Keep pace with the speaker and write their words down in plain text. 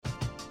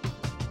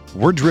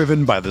We're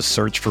driven by the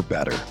search for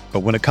better. But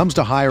when it comes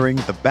to hiring,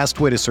 the best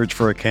way to search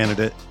for a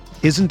candidate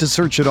isn't to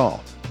search at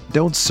all.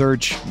 Don't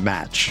search,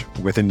 match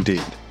with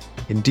Indeed.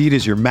 Indeed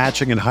is your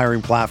matching and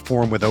hiring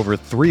platform with over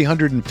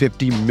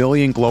 350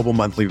 million global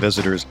monthly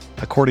visitors,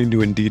 according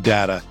to Indeed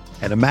data,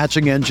 and a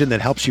matching engine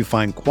that helps you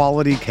find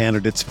quality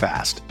candidates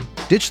fast.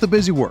 Ditch the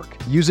busy work.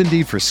 Use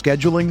Indeed for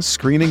scheduling,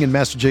 screening, and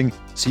messaging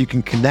so you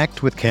can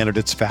connect with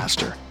candidates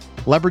faster.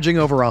 Leveraging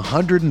over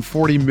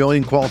 140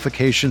 million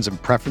qualifications and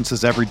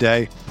preferences every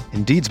day,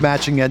 Indeed's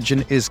matching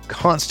engine is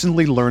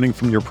constantly learning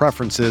from your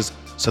preferences,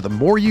 so the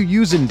more you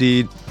use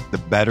Indeed, the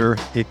better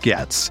it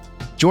gets.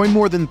 Join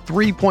more than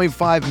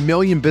 3.5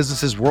 million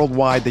businesses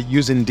worldwide that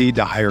use Indeed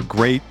to hire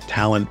great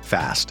talent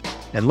fast.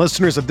 And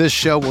listeners of this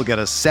show will get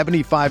a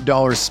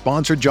 $75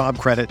 sponsored job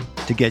credit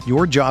to get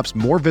your jobs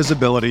more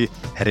visibility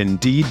at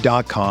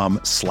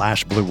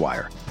Indeed.com/Blue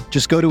Wire.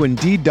 Just go to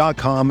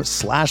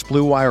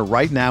Indeed.com/Blue Wire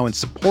right now and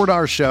support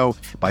our show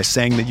by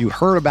saying that you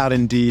heard about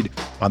Indeed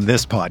on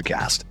this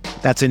podcast.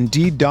 That's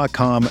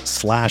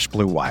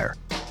Indeed.com/Blue Wire.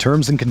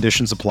 Terms and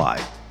conditions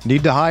apply.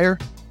 Need to hire?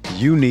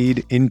 You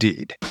need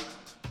Indeed.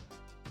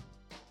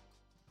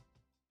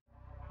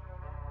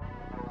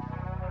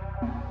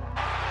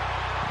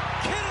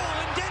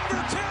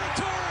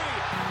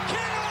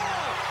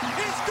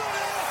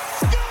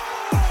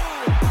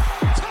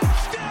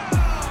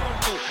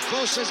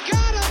 Has got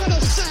him and a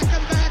sack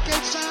him back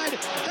inside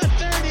the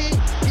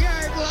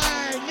 30-yard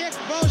line. Nick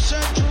Bosa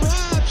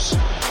drops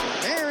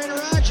Aaron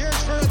Rodgers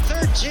for a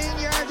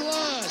 13-yard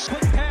loss.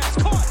 Quick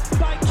pass caught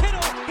by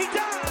Kittle. He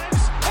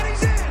dives and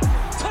he's in.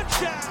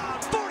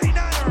 Touchdown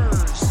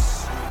 49ers.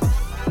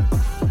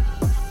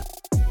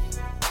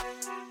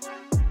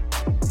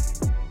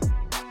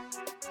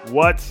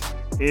 What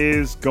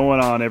is going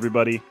on,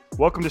 everybody?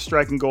 Welcome to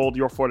Striking Gold,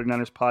 your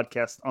 49ers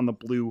podcast on the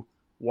Blue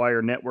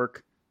Wire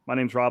Network. My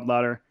name's Rob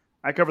Lauder.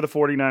 I cover the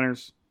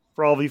 49ers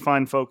for all of you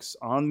fine folks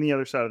on the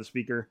other side of the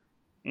speaker.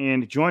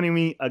 And joining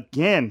me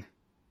again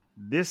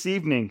this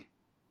evening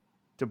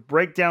to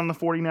break down the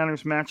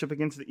 49ers matchup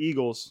against the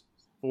Eagles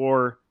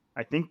for,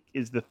 I think,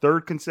 is the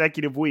third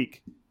consecutive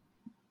week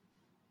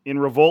in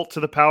revolt to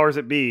the powers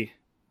that be,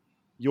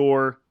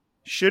 your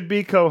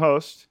should-be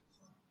co-host,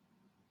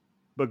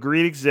 but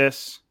greed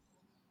exists,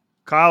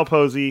 Kyle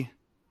Posey.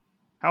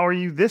 How are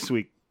you this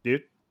week,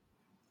 dude?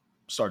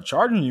 Start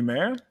charging you,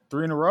 man.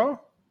 3 in a row.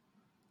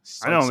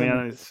 I know,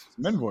 man. It's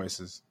some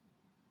invoices.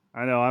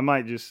 I know. I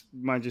might just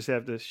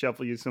have to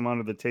shuffle you some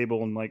under the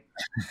table and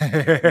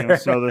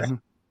so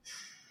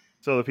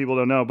the people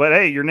don't know. But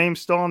hey, your name's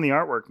still on the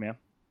artwork, man.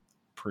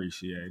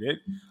 Appreciate it.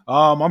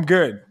 I'm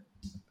good.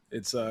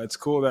 It's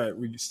cool that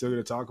we still get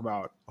to talk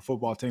about a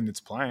football team that's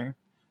playing.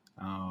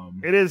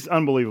 It is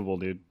unbelievable,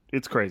 dude.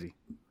 It's crazy.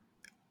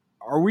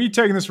 Are we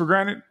taking this for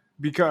granted?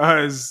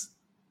 Because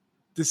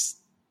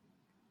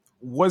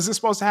was this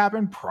supposed to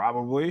happen?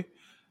 Probably.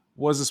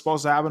 Was it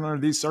supposed to happen under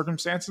these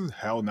circumstances?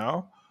 Hell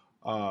no.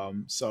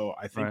 So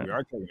I think we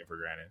are taking it for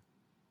granted.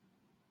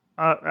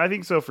 I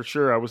think so for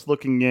sure. I was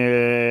looking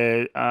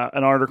at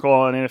an article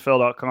on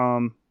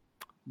NFL.com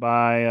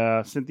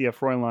by Cynthia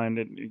Froyline.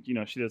 That,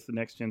 she does the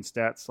next gen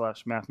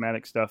stats /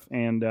 mathematics stuff,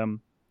 and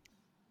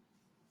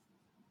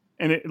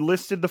it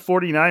listed the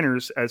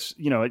 49ers as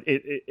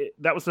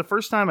that was the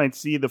first time I'd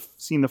seen the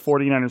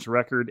 49ers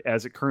record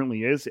as it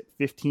currently is at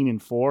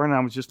 15-4, and I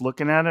was just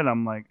looking at it.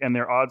 I'm like, and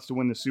their odds to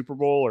win the Super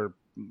Bowl are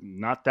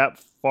not that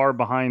far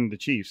behind the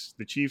Chiefs.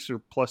 The Chiefs are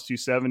plus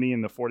 270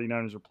 and the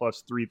 49ers are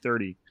plus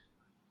 330,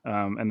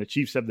 and the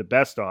Chiefs have the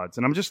best odds.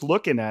 And I'm just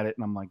looking at it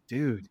and I'm like,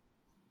 dude,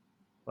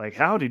 like,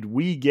 how did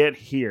we get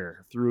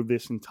here through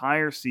this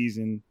entire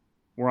season?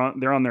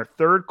 They're on their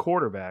third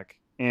quarterback,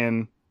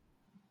 and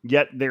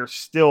yet they're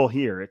still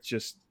here. It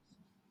just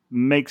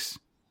makes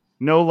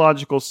no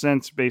logical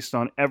sense based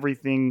on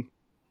everything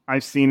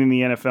I've seen in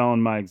the NFL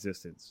in my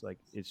existence. Like,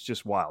 it's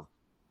just wild.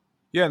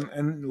 Yeah,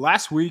 and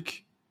last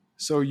week,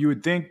 so you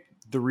would think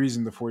the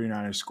reason the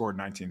 49ers scored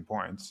 19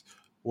 points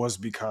was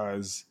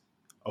because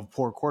of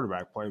poor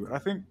quarterback play, but I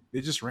think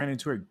they just ran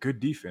into a good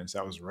defense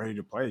that was ready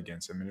to play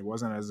against them. And it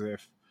wasn't as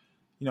if,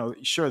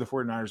 sure, the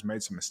 49ers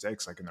made some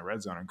mistakes like in the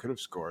red zone and could have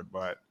scored,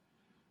 but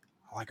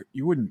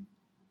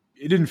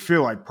it didn't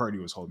feel like Purdy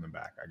was holding them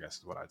back, I guess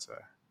is what I'd say.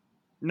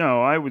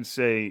 No, I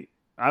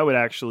would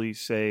actually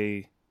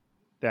say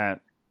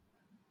that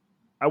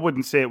I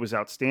wouldn't say it was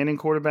outstanding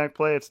quarterback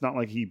play. It's not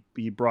like he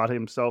brought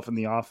himself in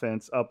the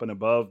offense up and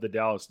above the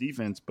Dallas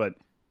defense, but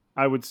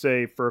I would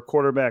say for a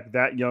quarterback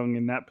that young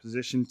in that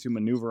position to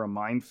maneuver a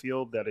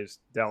minefield that is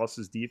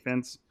Dallas's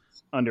defense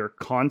under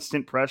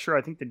constant pressure.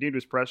 I think the dude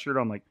was pressured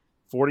on like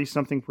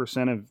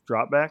 40-something% of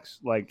dropbacks.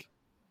 Like,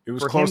 it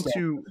was close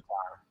to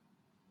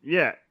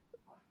yeah.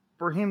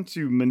 For him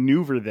to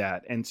maneuver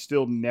that and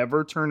still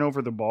never turn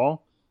over the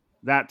ball,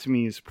 that to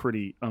me is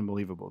pretty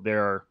unbelievable.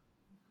 There are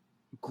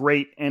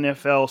great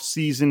NFL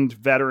seasoned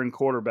veteran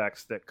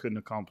quarterbacks that couldn't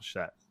accomplish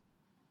that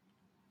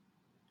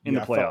in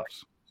the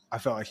playoffs. I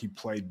felt like he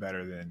played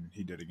better than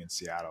he did against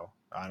Seattle.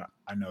 I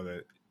know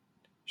that,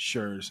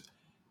 sure,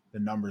 the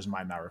numbers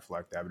might not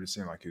reflect that, but it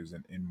seemed like he was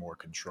in more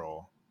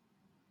control.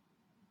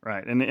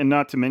 Right. And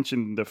not to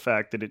mention the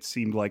fact that it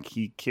seemed like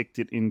he kicked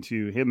it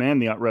into him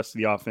and the rest of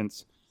the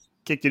offense,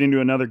 kicked it into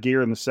another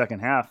gear in the second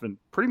half and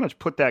pretty much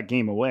put that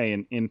game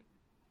away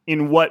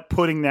in what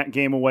putting that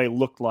game away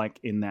looked like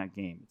in that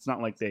game. It's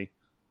not like they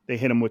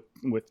hit him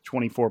with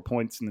 24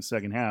 points in the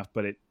second half,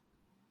 but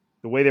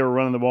the way they were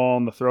running the ball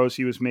and the throws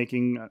he was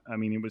making, I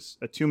mean, it was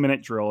a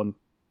 2-minute drill and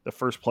the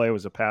first play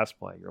was a pass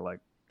play. You're like,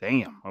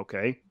 damn,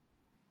 okay.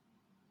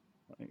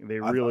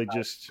 They really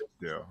just,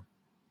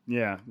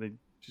 yeah, they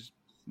just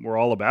were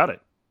all about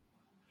it.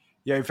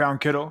 Yeah, he found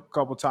Kittle a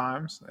couple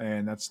times,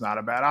 and that's not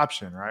a bad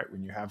option, right?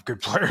 When you have good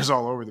players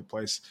all over the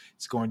place,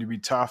 it's going to be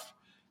tough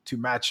to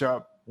match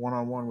up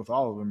one-on-one with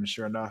all of them. And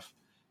sure enough,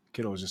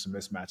 Kittle was just a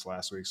mismatch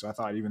last week. So I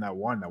thought even that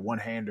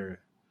one-hander,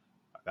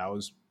 that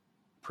was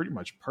pretty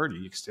much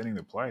Purdy extending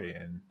the play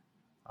and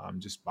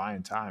just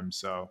buying time.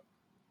 So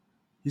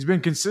he's been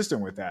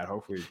consistent with that,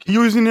 hopefully. He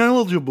was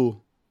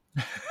ineligible.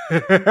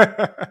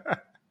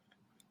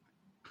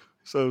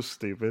 So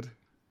stupid.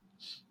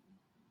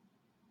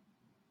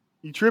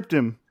 You tripped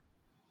him.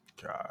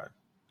 God.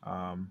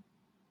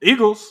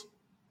 Eagles.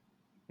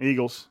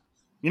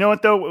 You know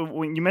what, though?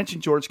 When you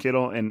mentioned George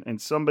Kittle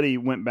and somebody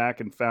went back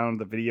and found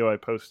the video I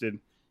posted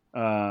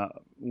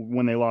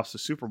when they lost the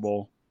Super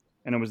Bowl,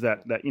 and it was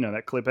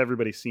that clip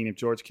everybody's seen of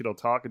George Kittle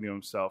talking to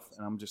himself,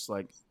 and I'm just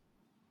like,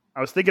 I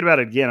was thinking about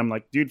it again. I'm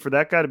like, dude, for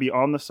that guy to be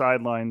on the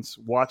sidelines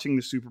watching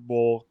the Super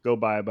Bowl go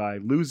bye-bye,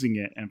 losing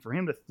it, and for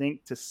him to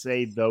think to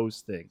say those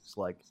things,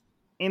 like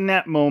in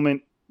that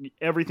moment,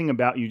 everything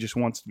about you just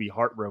wants to be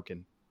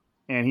heartbroken.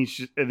 And he's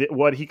just,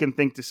 what he can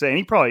think to say,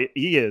 and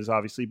he is,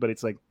 obviously, but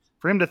it's like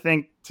for him to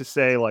think to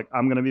say, like,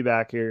 I'm going to be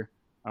back here.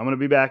 I'm going to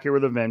be back here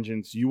with a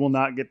vengeance. You will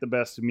not get the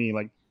best of me.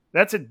 Like,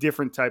 that's a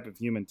different type of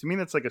human. To me,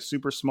 that's like a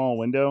super small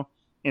window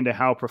into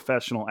how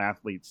professional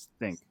athletes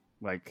think.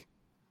 Like,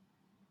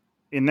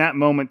 in that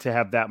moment to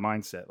have that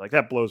mindset, like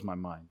that blows my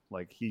mind.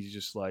 Like he's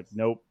just like,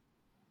 nope,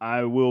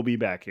 I will be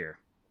back here.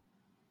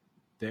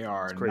 They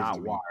are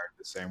not wired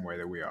the same way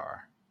that we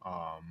are.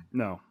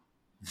 No,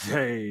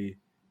 they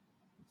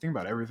think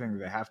about everything that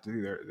they have to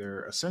do.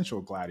 They're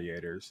essential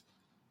gladiators,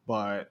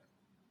 but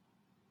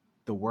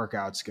the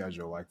workout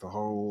schedule, like the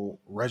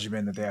whole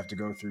regimen that they have to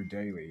go through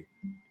daily,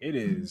 it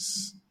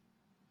is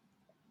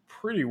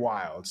pretty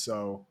wild.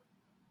 So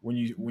when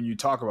you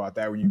talk about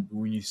that,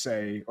 when you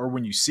say, or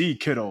when you see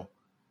Kittle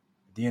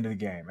at the end of the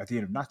game, at the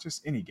end of not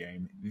just any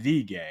game,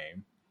 the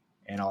game,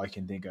 and all I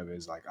can think of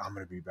is like, I'm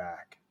going to be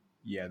back.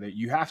 Yeah, that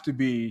you have to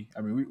be.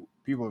 I mean,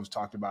 people have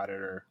talked about it,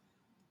 or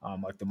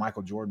like the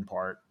Michael Jordan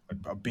part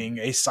of being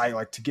a psych.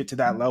 Like to get to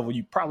that level,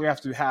 you probably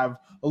have to have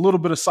a little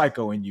bit of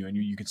psycho in you, and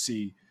you can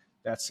see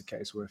that's the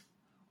case with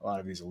a lot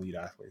of these elite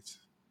athletes.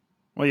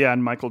 Well, yeah,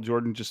 and Michael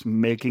Jordan just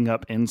making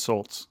up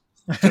insults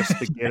just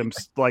to get him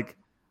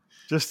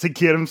just to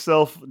get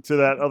himself to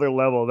that other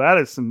level. That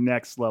is some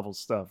next level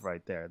stuff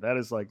right there. That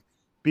is like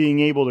being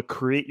able to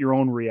create your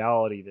own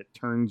reality that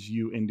turns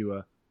you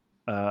into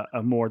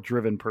a more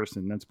driven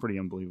person. That's pretty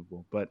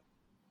unbelievable. But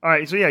all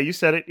right, so yeah, you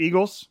said it,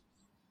 Eagles.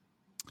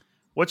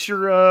 What's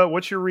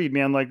your read,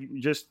 man? Like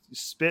just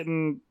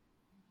spitting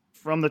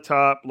from the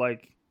top,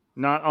 like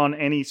not on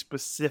any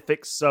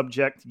specific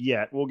subject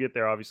yet. We'll get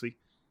there, obviously.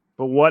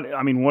 But what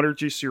are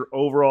just your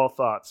overall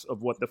thoughts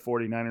of what the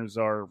 49ers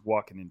are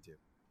walking into?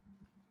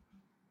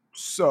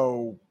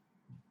 So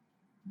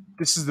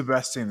this is the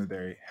best team that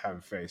they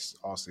have faced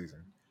all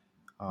season.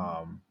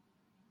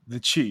 The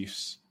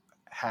Chiefs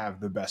have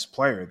the best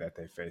player that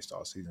they faced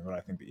all season, but I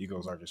think the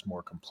Eagles are just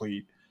more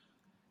complete.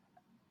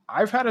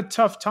 I've had a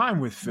tough time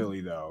with Philly,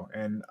 though,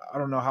 and I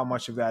don't know how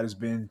much of that has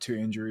been to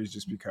injuries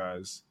just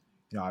because,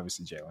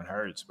 obviously Jalen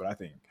Hurts, but I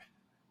think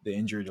the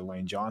injury to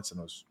Lane Johnson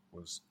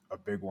was a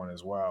big one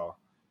as well.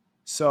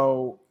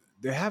 So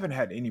they haven't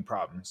had any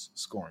problems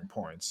scoring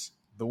points.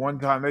 The one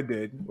time they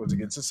did was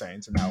against the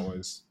Saints, and that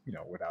was,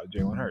 without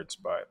Jalen Hurts.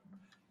 But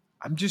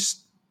I'm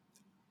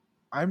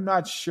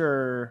not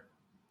sure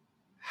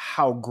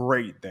how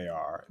great they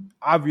are.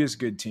 Obvious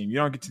good team. You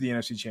don't get to the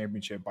NFC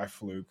Championship by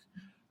fluke.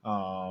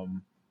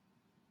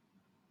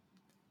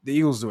 The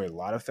Eagles do a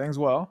lot of things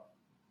well,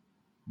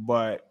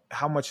 but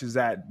how much is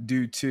that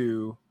due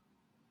to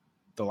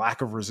the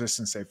lack of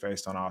resistance they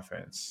faced on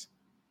offense?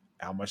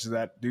 How much is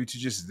that due to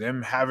just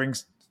them having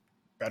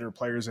better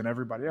players than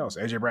everybody else?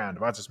 A.J. Brown,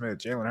 Devonta Smith,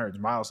 Jalen Hurts,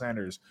 Miles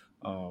Sanders.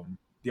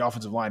 The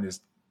offensive line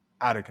is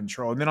out of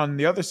control. And then on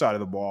the other side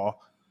of the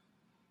ball,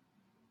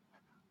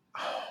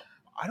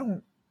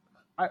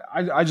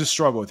 I just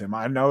struggle with him.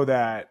 I know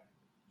that,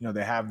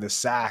 they have the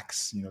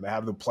sacks, they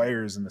have the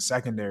players in the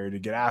secondary to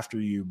get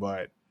after you,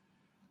 but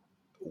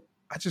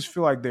I just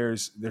feel like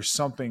there's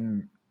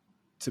something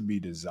to be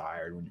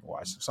desired when you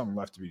watch, something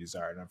left to be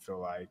desired. And I feel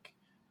like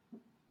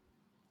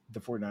the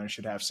 49ers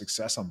should have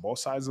success on both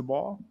sides of the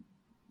ball.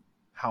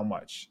 How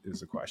much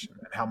is the question,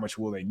 and how much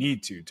will they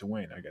need to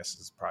win, I guess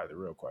is probably the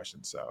real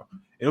question. So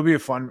it'll be a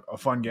fun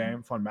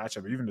game, fun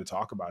matchup, even to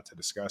talk about, to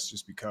discuss,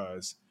 just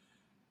because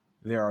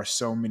there are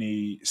so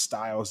many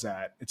styles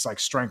that it's like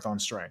strength on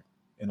strength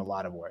in a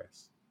lot of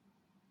ways.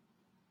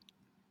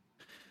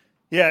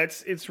 Yeah,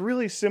 it's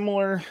really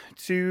similar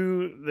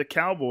to the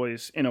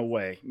Cowboys in a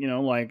way.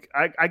 Like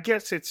I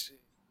guess it's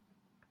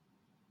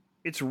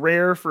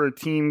rare for a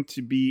team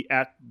to be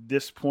at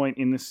this point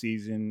in the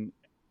season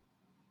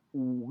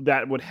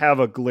that would have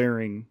a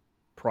glaring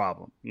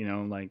problem.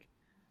 Like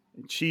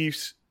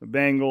Chiefs,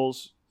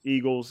 Bengals,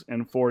 Eagles,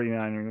 and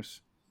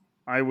 49ers.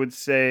 I would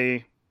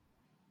say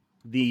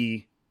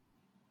the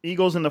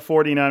Eagles and the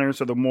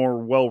 49ers are the more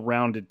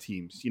well-rounded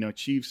teams.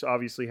 Chiefs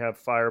obviously have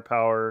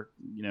firepower,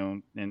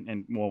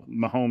 and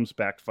Mahomes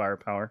backed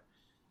firepower.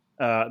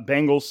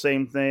 Bengals,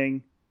 same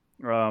thing.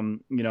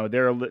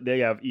 They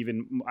have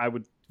even, I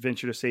would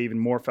venture to say, even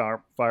more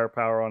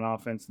firepower on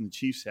offense than the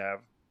Chiefs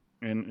have,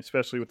 and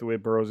especially with the way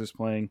Burrows is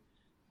playing.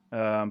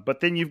 But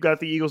then you've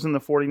got the Eagles and the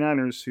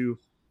 49ers, who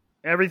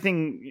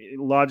everything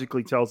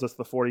logically tells us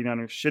the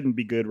 49ers shouldn't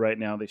be good right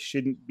now. They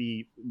shouldn't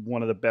be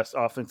one of the best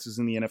offenses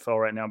in the NFL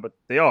right now, but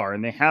they are,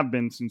 and they have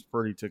been since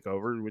Purdy took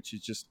over, which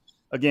is just,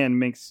 again,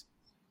 makes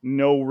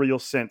no real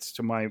sense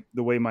to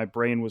the way my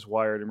brain was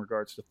wired in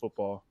regards to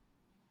football.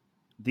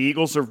 The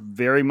Eagles are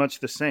very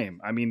much the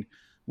same. I mean,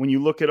 when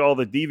you look at all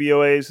the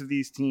DVOAs of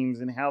these teams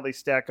and how they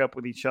stack up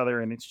with each other,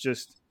 and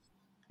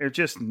they're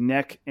just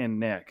neck and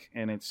neck,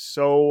 and it's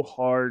so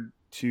hard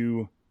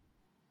to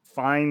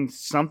find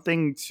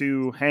something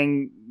to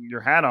hang your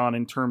hat on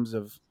in terms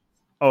of,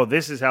 oh,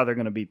 this is how they're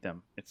going to beat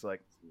them. It's like,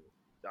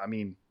 I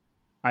mean,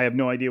 I have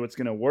no idea what's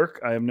going to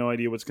work. I have no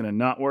idea what's going to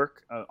not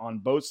work on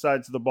both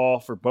sides of the ball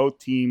for both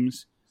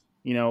teams.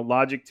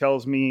 Logic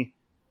tells me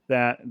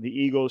that the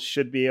Eagles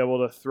should be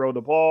able to throw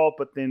the ball,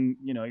 but then,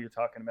 you're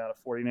talking about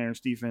a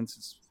 49ers defense.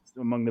 It's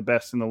among the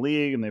best in the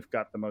league, and they've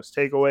got the most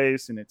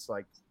takeaways. And it's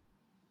like,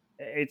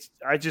 I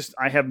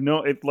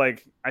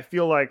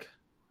feel like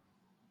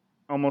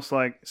almost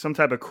like some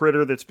type of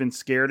critter that's been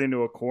scared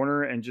into a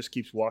corner and just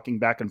keeps walking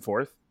back and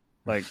forth,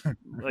 like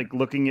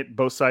looking at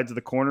both sides of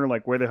the corner,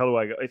 like, where the hell do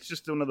I go? It's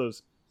just one of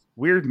those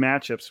weird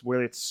matchups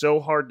where it's so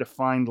hard to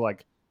find,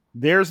 like,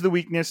 there's the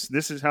weakness.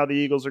 This is how the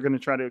Eagles are going to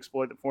try to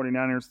exploit the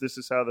 49ers. This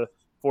is how the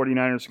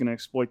 49ers are going to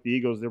exploit the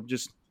Eagles. They're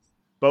just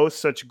both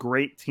such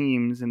great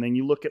teams. And then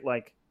you look at,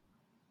 like,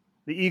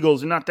 the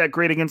Eagles are not that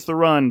great against the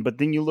run, but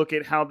then you look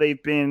at how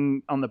they've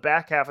been on the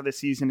back half of the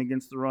season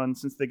against the run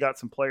since they got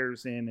some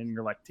players in, and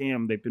you're like,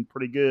 damn, they've been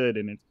pretty good.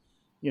 And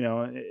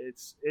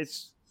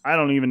it's I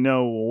don't even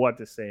know what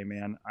to say,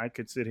 man. I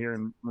could sit here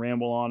and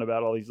ramble on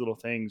about all these little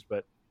things,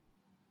 but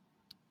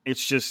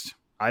it's just,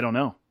 I don't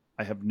know.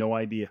 I have no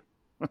idea.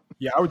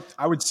 Yeah,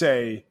 I would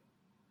say,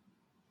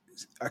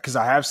 because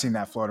I have seen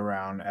that float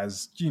around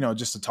as,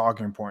 just a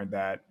talking point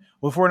that,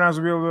 well, 49ers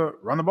will be able to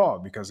run the ball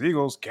because the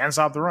Eagles can't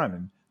stop the run.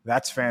 And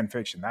that's fan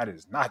fiction. That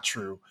is not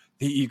true.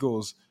 The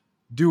Eagles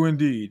do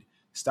indeed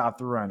stop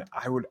the run.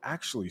 I would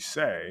actually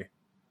say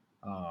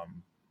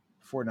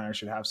 49ers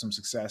should have some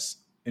success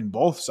in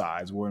both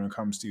sides when it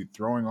comes to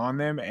throwing on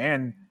them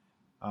and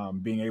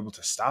being able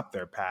to stop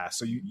their pass.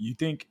 So you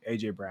think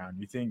A.J. Brown,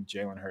 you think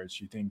Jalen Hurts,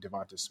 you think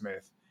Devonta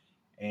Smith,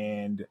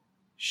 and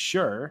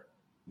sure,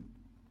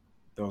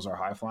 those are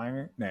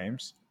high-flying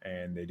names,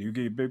 and they do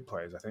get big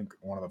plays. I think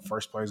one of the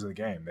first plays of the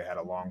game, they had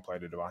a long play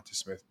to Devonta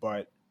Smith.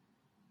 But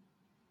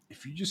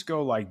if you just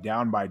go, like,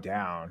 down by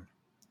down,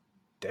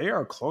 they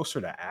are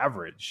closer to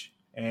average.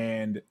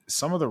 And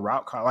some of the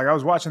route – like, I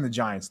was watching the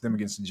Giants, them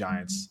against the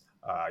Giants,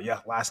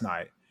 last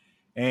night.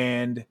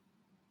 And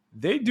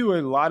they do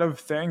a lot of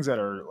things that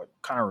are, like,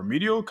 kind of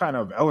remedial, kind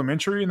of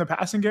elementary in the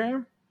passing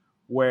game,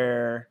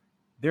 where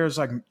there's,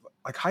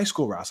 like high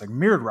school routes, like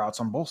mirrored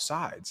routes on both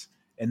sides.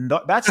 And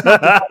that's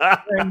not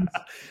the things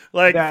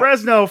like that,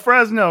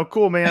 Fresno,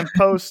 cool, man,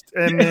 post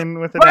and then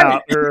with an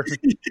out. Or,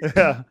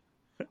 yeah,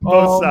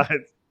 both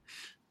sides.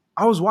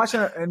 I was watching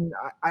it, and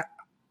I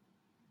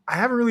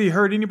haven't really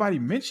heard anybody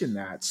mention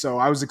that. So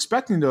I was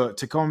expecting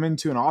to come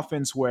into an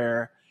offense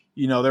where,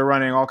 they're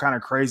running all kind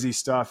of crazy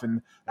stuff,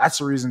 and that's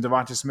the reason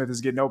Devonta Smith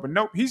is getting open.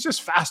 Nope, he's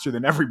just faster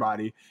than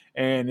everybody,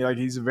 and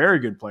he's a very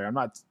good player. I'm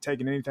not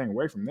taking anything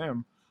away from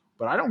them,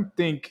 but I don't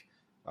think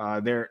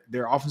their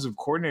offensive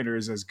coordinator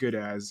is as good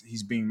as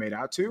he's being made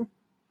out to.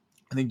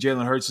 I think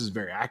Jalen Hurts is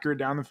very accurate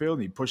down the field,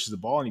 and he pushes the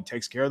ball, and he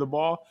takes care of the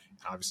ball.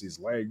 Obviously, his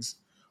legs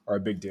are a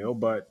big deal,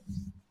 but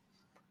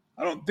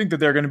I don't think that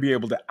they're going to be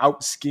able to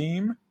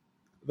out-scheme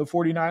the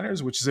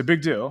 49ers, which is a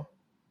big deal.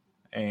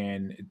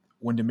 And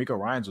when DeMeco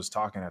Ryans was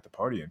talking at the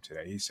podium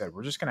today, he said,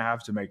 we're just going to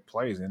have to make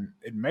plays. And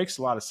it makes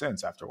a lot of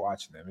sense after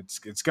watching them. It's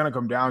going to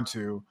come down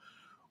to,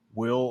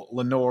 will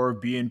Lenore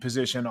be in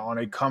position on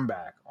a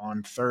comeback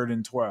on 3rd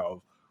and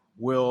 12?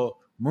 Will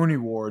Mooney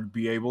Ward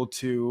be able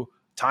to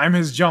time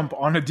his jump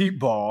on a deep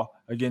ball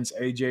against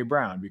A.J.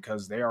 Brown?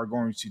 Because they are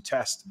going to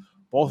test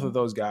both of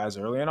those guys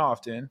early and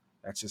often.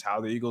 That's just how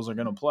the Eagles are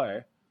going to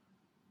play.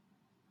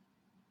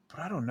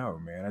 But I don't know,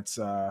 man. It's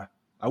I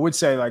would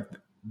say, like,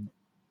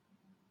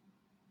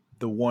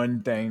 the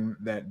one thing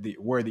that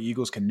where the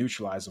Eagles can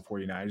neutralize the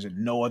 49ers and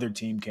no other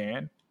team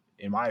can,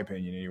 in my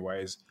opinion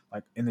anyways,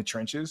 like in the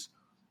trenches,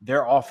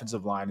 their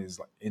offensive line is,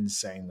 like,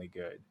 insanely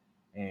good.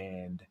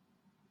 And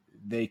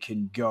they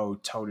can go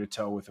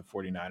toe-to-toe with the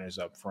 49ers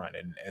up front,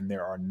 and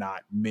there are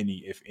not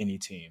many, if any,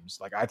 teams.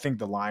 Like, I think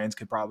the Lions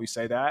could probably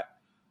say that,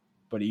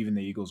 but even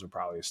the Eagles are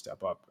probably a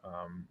step up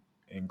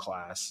in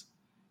class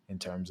in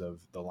terms of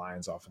the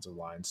Lions' offensive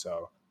line.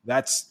 So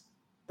that's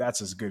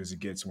as good as it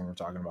gets when we're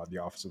talking about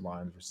the offensive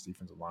line versus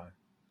defensive line.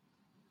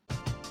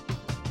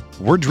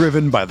 We're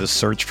driven by the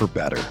search for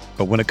better.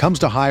 But when it comes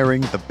to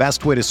hiring, the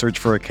best way to search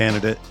for a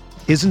candidate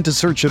isn't to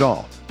search at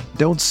all.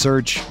 Don't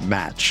search,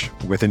 match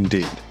with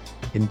Indeed.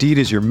 Indeed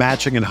is your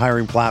matching and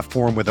hiring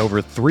platform with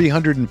over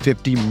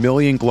 350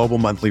 million global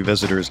monthly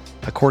visitors,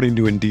 according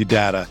to Indeed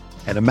data,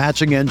 and a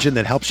matching engine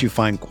that helps you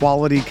find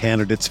quality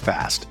candidates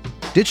fast.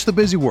 Ditch the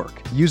busy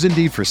work. Use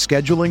Indeed for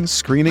scheduling,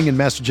 screening, and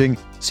messaging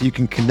so you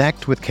can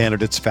connect with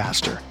candidates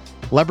faster.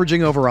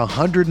 Leveraging over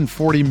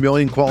 140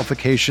 million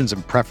qualifications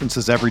and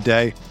preferences every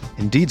day,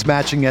 Indeed's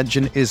matching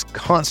engine is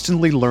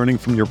constantly learning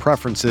from your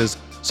preferences,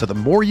 so the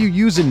more you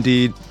use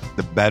Indeed,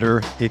 the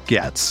better it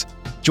gets.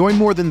 Join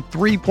more than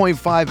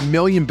 3.5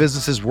 million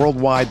businesses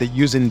worldwide that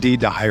use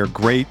Indeed to hire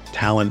great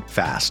talent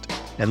fast.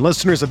 And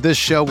listeners of this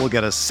show will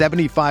get a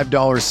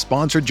 $75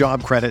 sponsored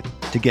job credit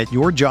to get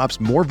your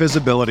jobs more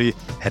visibility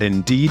at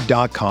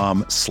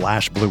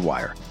Indeed.com/Blue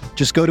Wire.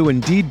 Just go to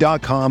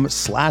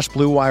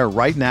Indeed.com/Blue Wire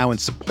right now and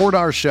support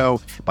our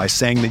show by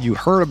saying that you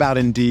heard about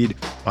Indeed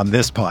on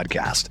this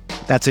podcast.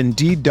 That's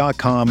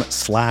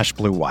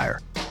Indeed.com/Blue Wire.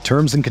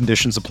 Terms and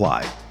conditions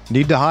apply.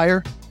 Need to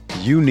hire?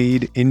 You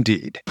need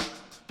Indeed.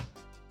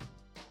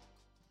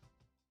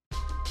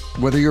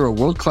 Whether you're a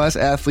world-class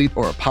athlete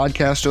or a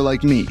podcaster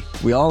like me,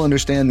 we all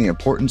understand the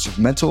importance of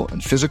mental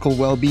and physical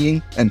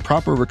well-being and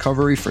proper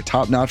recovery for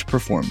top-notch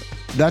performance.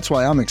 That's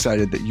why I'm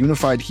excited that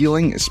Unified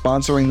Healing is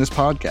sponsoring this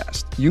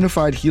podcast.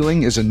 Unified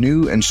Healing is a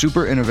new and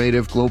super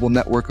innovative global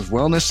network of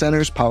wellness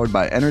centers powered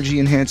by Energy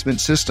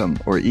Enhancement System,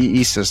 or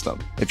EE System.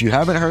 If you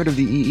haven't heard of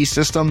the EE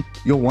System,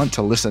 you'll want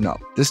to listen up.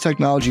 This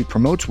technology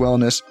promotes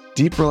wellness,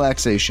 deep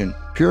relaxation,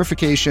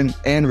 purification,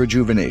 and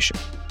rejuvenation.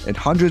 At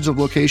hundreds of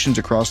locations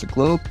across the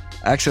globe,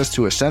 access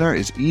to a center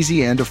is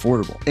easy and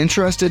affordable.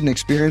 Interested in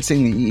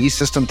experiencing the EE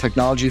System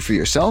technology for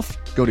yourself?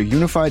 Go to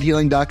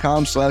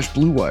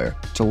unifiedhealing.com/Blue Wire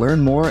to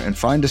learn more and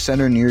find a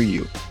center near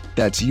you.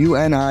 That's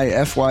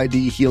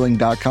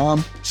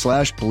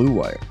UNIFYDhealing.com/Blue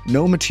Wire.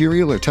 No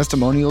material or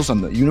testimonials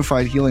on the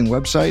Unified Healing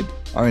website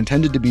are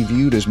intended to be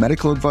viewed as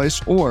medical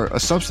advice or a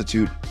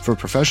substitute for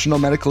professional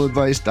medical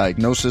advice,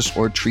 diagnosis,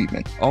 or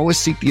treatment. Always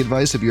seek the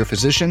advice of your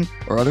physician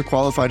or other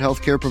qualified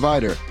healthcare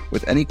provider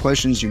with any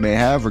questions you may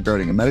have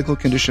regarding a medical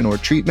condition or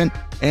treatment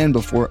and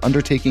before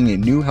undertaking a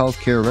new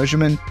healthcare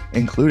regimen,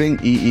 including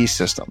EE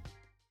System.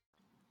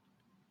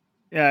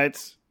 Yeah,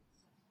 it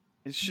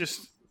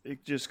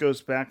just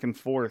goes back and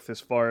forth as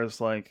far as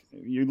like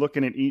you're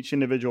looking at each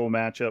individual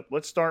matchup.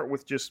 Let's start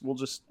with we'll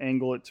just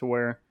angle it to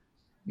where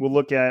we'll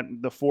look at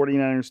the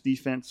 49ers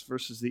defense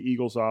versus the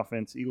Eagles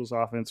offense,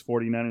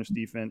 49ers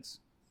defense,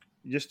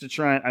 just to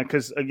try and,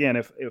 because again,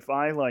 if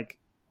I like,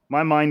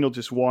 my mind will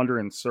just wander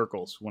in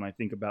circles when I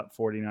think about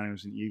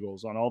 49ers and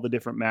Eagles on all the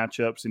different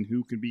matchups and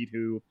who can beat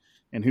who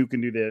and who can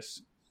do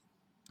this.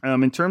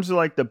 In terms of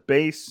like the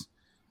base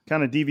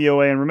kind of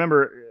DVOA, and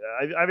remember,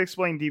 I've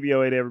explained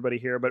DVOA to everybody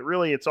here, but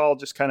really it's all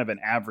just kind of an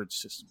average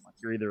system. Like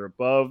you're either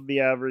above the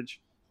average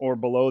or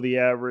below the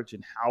average,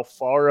 and how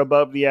far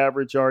above the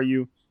average are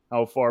you?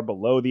 How far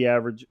below the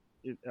average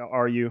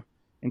are you?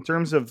 In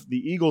terms of the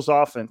Eagles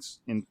offense,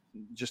 in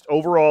just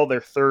overall, they're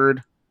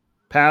third,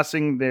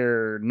 passing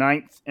their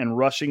ninth, and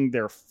rushing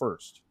their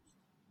first.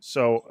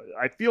 So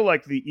I feel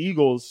like the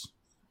Eagles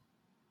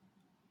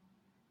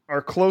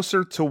are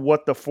closer to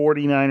what the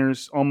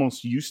 49ers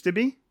almost used to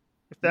be,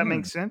 if that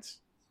makes sense.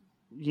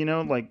 You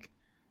know, like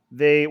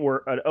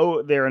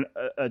they're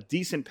a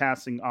decent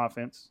passing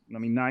offense. I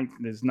mean, ninth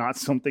is not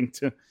something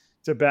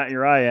to bat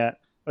your eye at.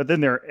 But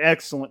then they're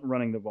excellent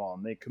running the ball,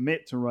 and they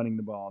commit to running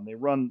the ball, and they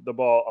run the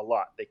ball a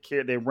lot.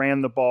 They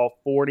ran the ball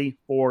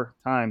 44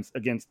 times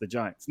against the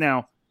Giants.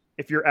 Now,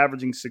 if you're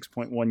averaging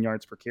 6.1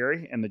 yards per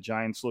carry, and the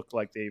Giants look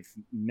like they've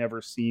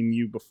never seen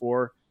you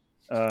before,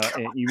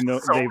 and you know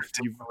so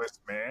ridiculous,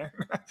 man.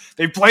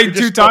 They played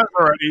two times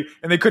already,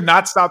 and they could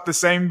not stop the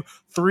same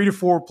 3 to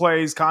 4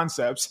 plays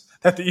concepts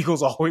that the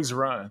Eagles always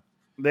run.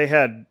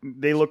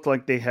 They looked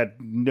like they had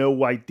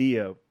no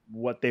idea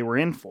what they were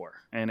in for,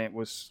 and it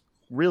was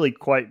really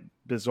quite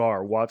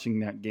bizarre watching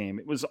that game.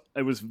 It was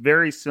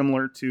very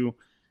similar to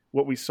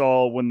what we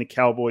saw when the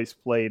Cowboys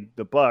played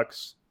the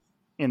Bucs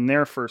in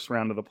their first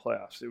round of the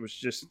playoffs. It was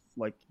just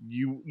like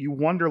you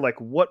wonder,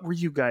 like, what were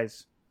you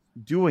guys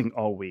doing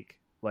all week?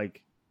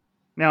 Like,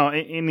 now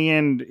in the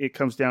end it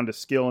comes down to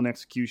skill and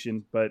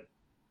execution, but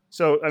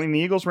so I mean the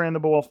Eagles ran the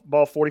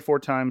ball 44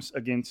 times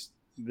against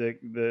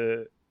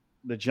the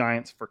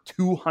Giants for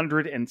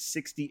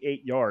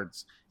 268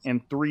 yards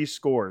and 3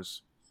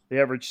 scores. They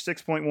averaged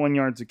 6.1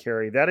 yards a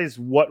carry. That is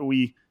what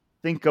we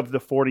think of the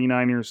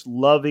 49ers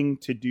loving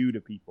to do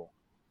to people.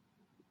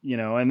 You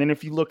know, and then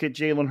if you look at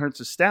Jalen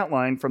Hurts' stat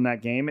line from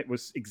that game, it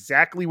was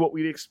exactly what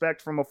we'd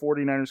expect from a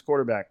 49ers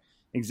quarterback.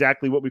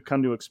 Exactly what we've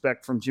come to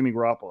expect from Jimmy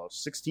Garoppolo.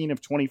 16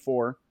 of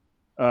 24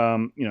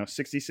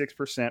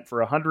 66% for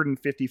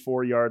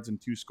 154 yards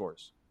and 2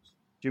 scores.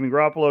 Jimmy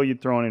Garoppolo,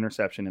 you'd throw an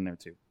interception in there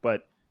too.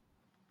 But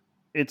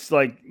it's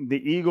like the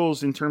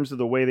Eagles, in terms of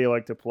the way they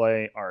like to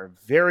play, are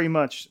very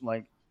much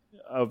like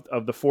of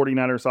the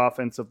 49ers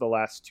offense of the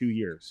last 2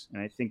 years.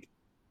 And I think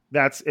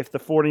that's, if the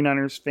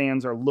 49ers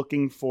fans are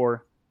looking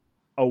for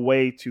a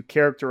way to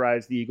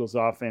characterize the Eagles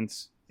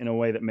offense in a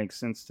way that makes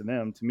sense to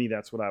them, to me,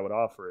 that's what I would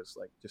offer, is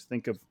like, just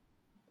think of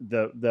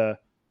the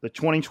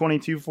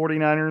 2022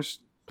 49ers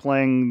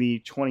playing the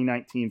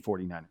 2019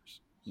 49ers.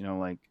 You know,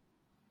 like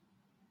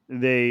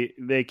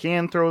they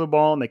can throw the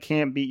ball and they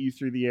can't beat you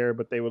through the air,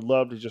 but they would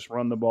love to just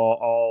run the ball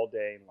all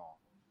day long.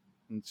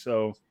 And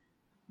so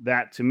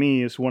that, to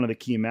me, is one of the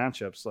key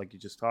matchups, like you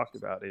just talked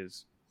about,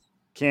 is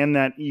can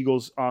that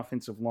Eagles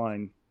offensive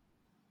line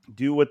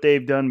do what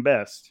they've done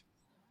best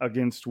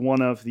against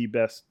one of the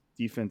best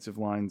defensive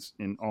lines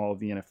in all of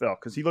the NFL?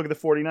 Because you look at the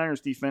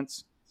 49ers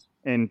defense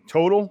in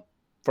total,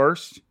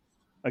 first.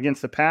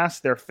 Against the pass,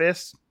 they're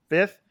fifth,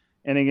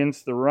 and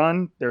against the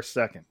run, they're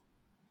second.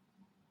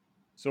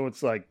 So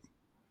it's like,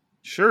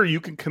 sure, you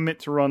can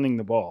commit to running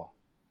the ball,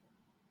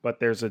 but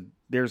there's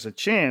a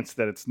chance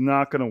that it's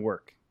not going to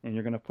work, and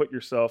you're going to put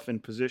yourself in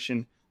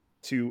position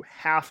to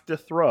have to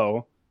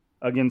throw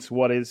against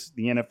what is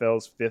the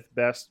NFL's 5th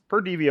best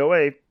per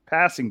DVOA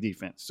passing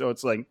defense. So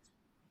it's like,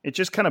 it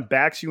just kind of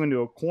backs you into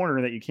a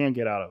corner that you can't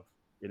get out of,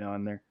 you know,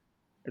 and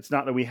it's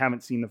not that we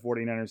haven't seen the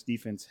 49ers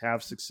defense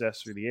have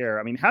success through the air.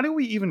 I mean, how do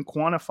we even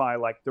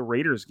quantify like the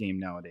Raiders game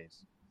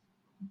nowadays?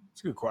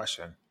 It's a good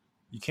question.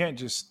 You can't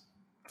just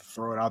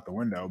throw it out the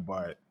window,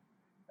 but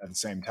at the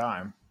same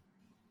time,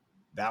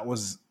 that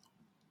was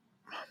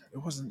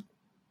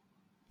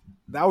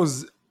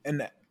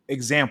an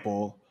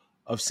example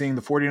of seeing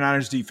the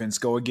 49ers defense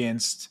go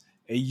against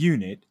a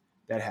unit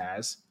that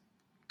has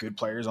good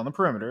players on the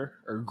perimeter,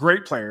 or a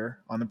great player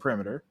on the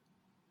perimeter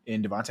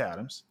in Devontae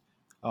Adams,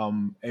 a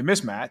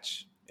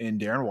mismatch in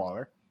Darren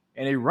Waller,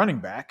 and a running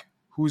back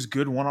who's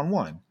good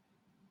one-on-one.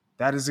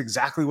 That is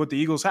exactly what the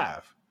Eagles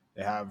have.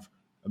 They have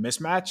a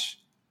mismatch,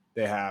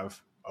 they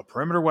have a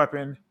perimeter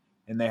weapon,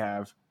 and they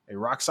have a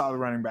rock-solid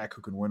running back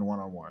who can win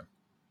one-on-one.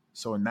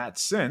 So in that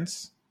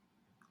sense,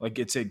 like,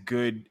 it's a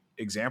good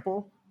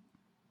example.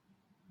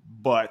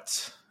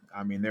 But,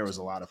 I mean, there was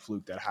a lot of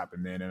fluke that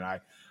happened then. And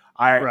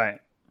I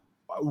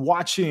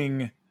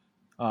watching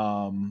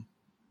the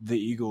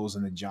Eagles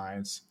and the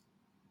Giants,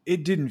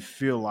 it didn't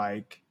feel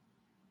like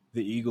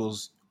the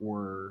Eagles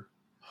were,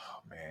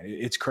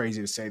 it's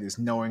crazy to say this,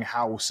 knowing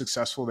how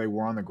successful they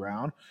were on the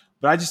ground.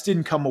 But I just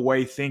didn't come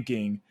away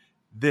thinking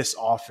this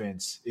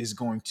offense is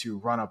going to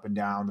run up and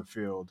down the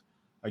field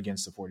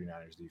against the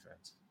 49ers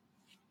defense.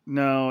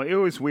 No, it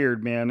was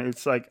weird, man.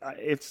 It's like,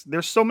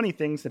 there's so many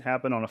things that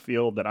happen on a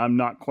field that I'm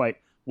not quite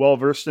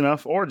well-versed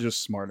enough or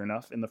just smart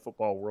enough in the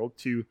football world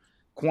to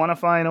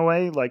quantify in a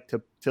way, like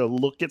to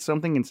look at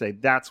something and say,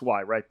 that's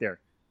why right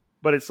there.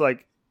 But it's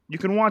like, you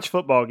can watch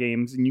football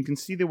games and you can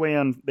see the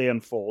way they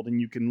unfold,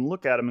 and you can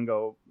look at them and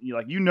go,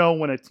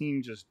 when a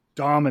team just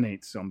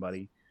dominates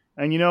somebody,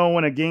 and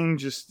when a game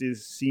just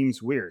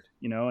seems weird,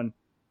 and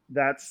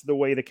that's the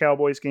way the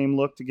Cowboys game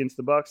looked against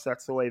the Bucs.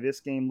 That's the way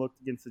this game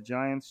looked against the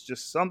Giants.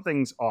 Just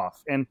something's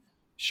off. And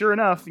sure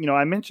enough,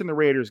 I mentioned the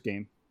Raiders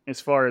game as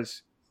far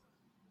as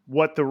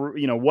what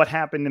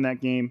happened in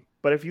that game.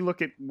 But if you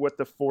look at what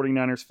the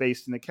 49ers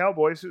faced in the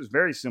Cowboys, it was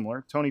very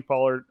similar. Tony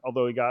Pollard,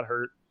 although he got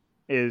hurt,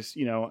 is,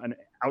 an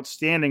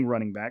outstanding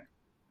running back.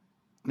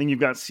 Then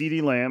you've got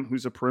CeeDee Lamb,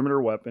 who's a perimeter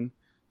weapon.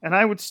 And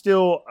I would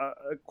still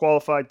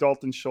qualify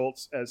Dalton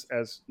Schultz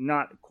as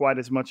not quite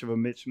as much of a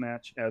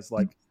mismatch as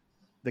like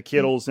the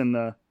Kittles and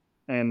the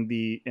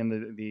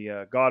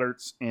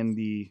Goddards and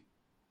the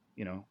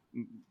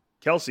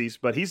Kelce's,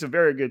 but he's a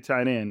very good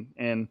tight end,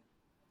 and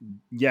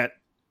yet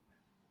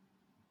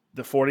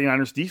the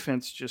 49ers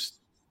defense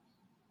just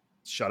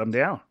shut him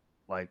down.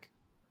 Like,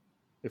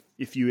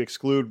 if you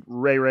exclude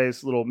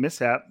Ray's little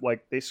mishap,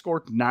 like, they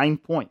scored 9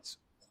 points.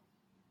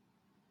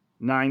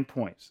 9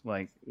 points.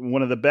 Like,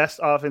 one of the best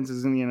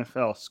offenses in the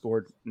NFL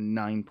scored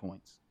 9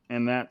 points.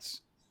 And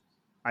that's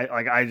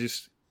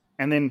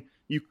and then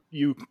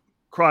you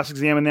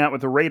cross-examine that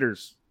with the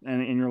Raiders,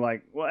 and you're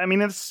like, well, I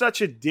mean, it's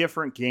such a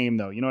different game,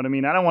 though. You know what I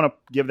mean? I don't want to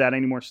give that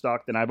any more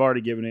stock than I've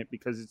already given it,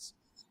 because it's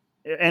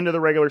end of the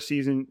regular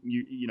season,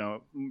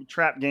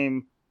 trap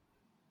game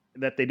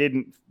that they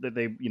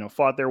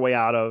fought their way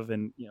out of,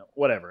 and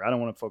whatever. I don't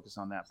want to focus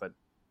on that, but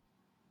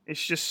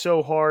it's just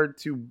so hard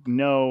to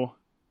know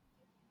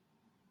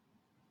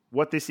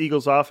what this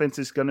Eagles offense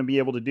is going to be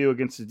able to do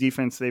against a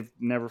defense they've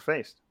never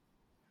faced.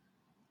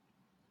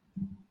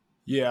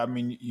 Yeah, I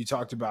mean, you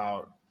talked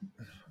about,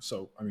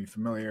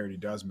 familiarity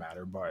does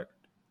matter, but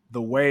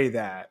the way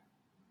that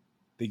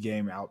the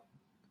game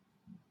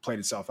played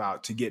itself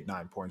out to get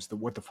 9 points,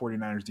 what the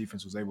 49ers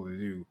defense was able to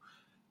do,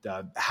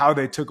 how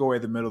they took away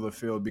the middle of the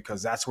field,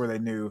 because that's where they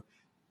knew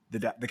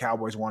the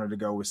Cowboys wanted to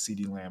go with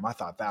CeeDee Lamb. I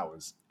thought that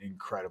was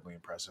incredibly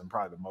impressive, and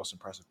probably the most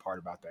impressive part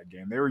about that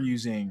game. They were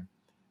using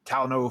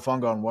Talanoa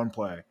Funga on one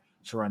play,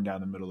 to run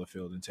down the middle of the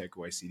field and take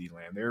away CeeDee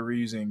Lamb. They were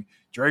using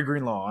Dre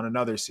Greenlaw on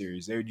another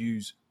series. They would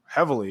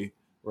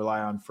rely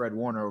on Fred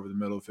Warner over the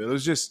middle of the field. It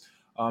was just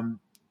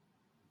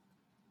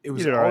it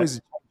was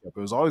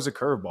always a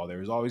curveball. There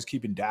was always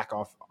keeping Dak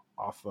off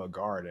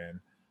guard. And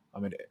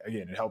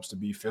again, it helps to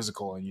be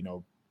physical.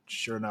 And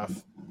sure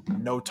enough,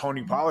 no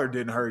Tony Pollard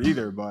didn't hurt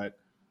either. But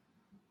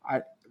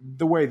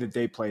the way that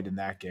they played in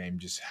that game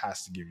just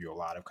has to give you a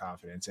lot of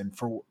confidence. And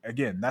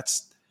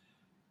that's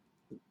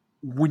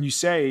when you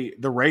say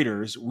the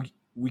Raiders,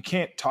 we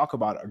can't talk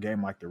about a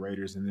game like the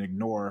Raiders and then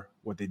ignore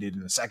what they did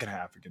in the second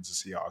half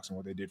against the Seahawks and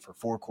what they did for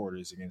 4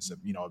 quarters against a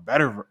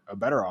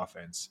better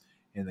offense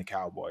in the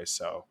Cowboys.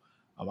 So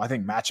I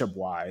think matchup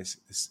wise,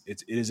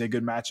 it is a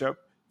good matchup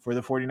for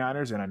the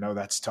 49ers. And I know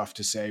that's tough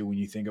to say when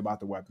you think about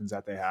the weapons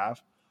that they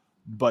have,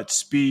 but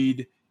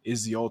speed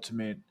is the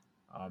ultimate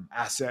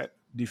asset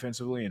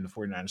defensively. And the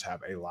 49ers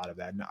have a lot of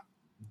that. Now,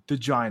 the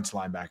Giants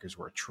linebackers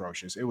were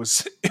atrocious. It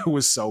was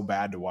so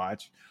bad to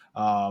watch.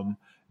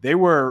 They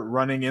were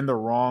running in the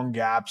wrong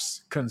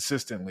gaps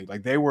consistently.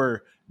 Like, they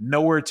were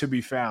nowhere to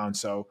be found.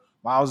 So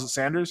Miles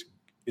Sanders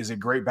is a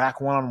great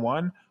back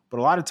one-on-one, but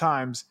a lot of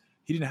times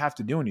he didn't have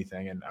to do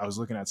anything. And I was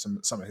looking at some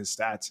of his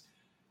stats.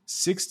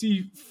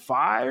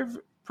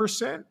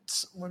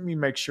 65%. Let me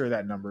make sure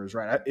that number is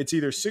right. It's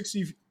either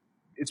 60.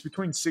 It's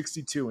between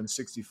 62 and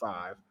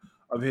 65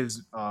 of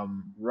his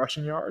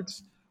rushing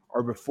yards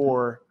are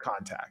before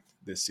contact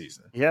this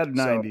season. He had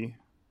 90.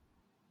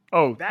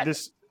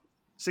 This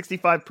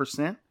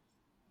 65%?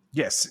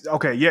 Yes.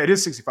 Okay. Yeah, it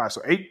is 65.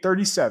 So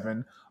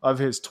 837 of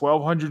his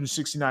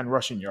 1,269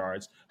 rushing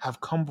yards have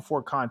come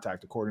before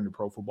contact, according to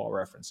Pro Football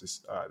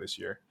References this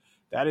year.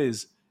 That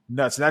is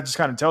nuts. And that just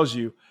kind of tells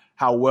you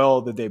how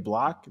well that they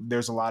block.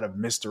 There's a lot of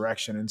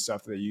misdirection and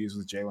stuff that they use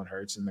with Jalen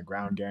Hurts in the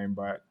ground game.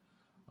 But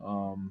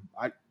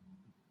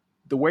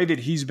the way that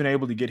he's been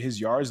able to get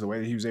his yards, the way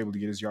that he was able to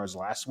get his yards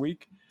last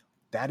week,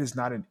 that is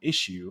not an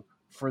issue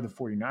for the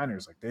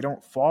 49ers. Like, they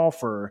don't fall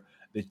for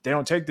 – they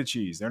don't take the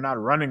cheese. They're not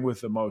running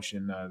with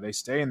emotion. They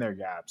stay in their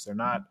gaps. They're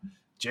not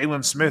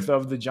Jalen Smith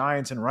of the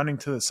Giants and running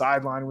to the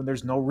sideline when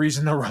there's no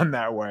reason to run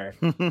that way.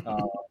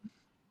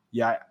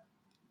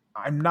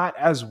 I'm not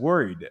as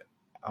worried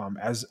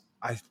as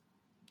I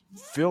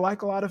feel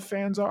like a lot of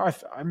fans are.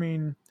 I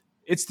mean,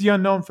 it's the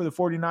unknown for the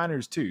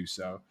 49ers too.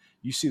 So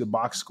you see the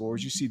box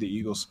scores, you see the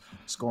Eagles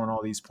scoring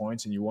all these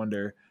points, and you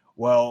wonder,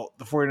 well,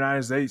 the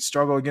 49ers, they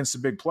struggle against the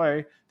big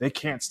play. They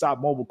can't stop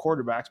mobile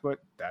quarterbacks, but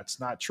that's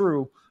not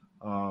true.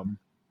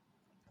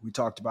 We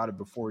talked about it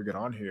before we get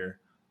on here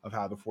of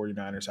how the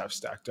 49ers have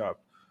stacked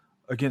up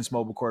against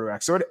mobile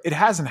quarterbacks. So it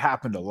hasn't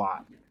happened a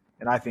lot,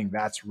 and I think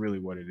that's really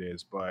what it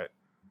is. But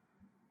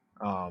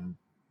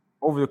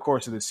over the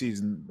course of the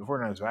season, the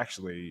 49ers have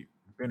actually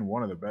been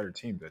one of the better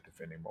teams at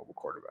defending mobile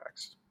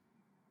quarterbacks.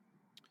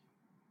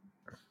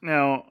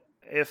 Now,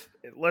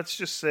 let's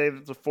just say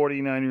that the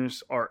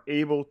 49ers are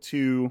able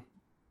to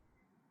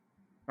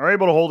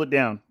hold it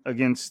down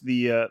against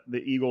the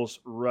Eagles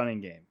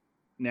running game.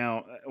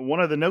 Now, one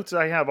of the notes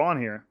I have on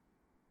here,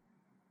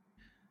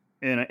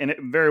 and it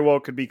very well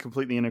could be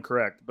completely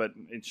incorrect, but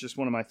it's just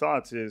one of my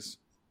thoughts, is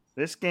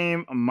this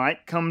game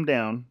might come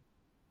down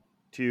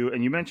to,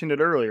 and you mentioned it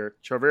earlier,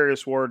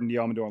 Charvarius Ward and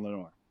Deommodore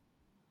Lenoir.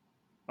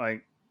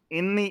 Like,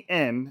 in the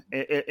end,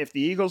 if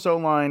the Eagles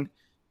O-line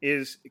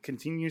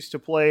continues to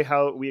play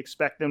how we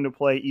expect them to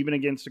play, even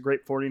against a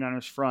great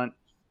 49ers front,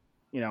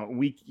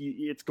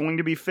 it's going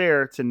to be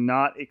fair to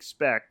not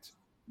expect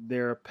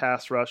their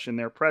pass rush and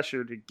their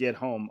pressure to get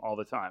home all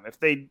the time. If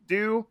they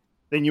do,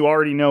 then you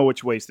already know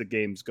which ways the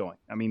game's going.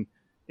 I mean,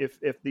 if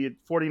the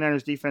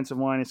 49ers defensive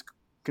line is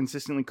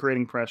consistently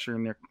creating pressure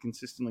and they're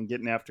consistently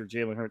getting after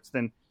Jalen Hurts,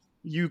 then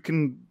you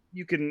can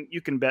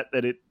bet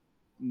that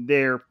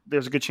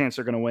there's a good chance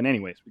they're going to win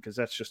anyways, because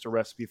that's just a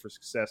recipe for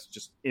success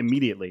just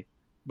immediately.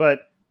 But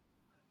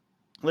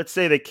let's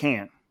say they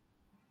can't,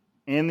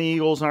 and the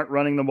Eagles aren't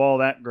running the ball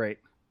that great.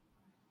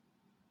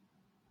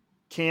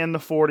 Can the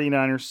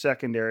 49ers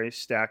secondary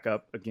stack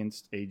up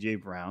against A.J.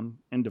 Brown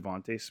and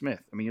Devontae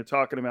Smith? I mean, you're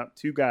talking about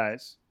two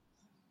guys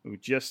who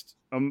just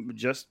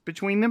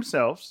between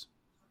themselves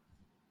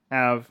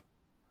have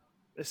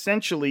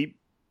essentially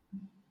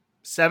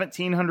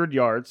 1,700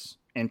 yards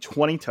and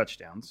 20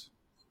 touchdowns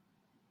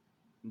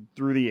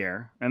through the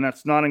air, and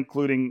that's not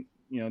including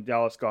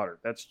Dallas Goedert.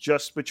 That's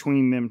just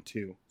between them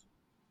two.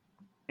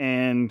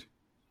 And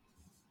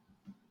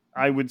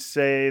I would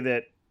say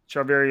that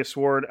Charvarius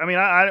Ward, I mean,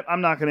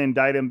 I'm not going to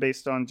indict him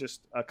based on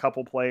just a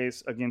couple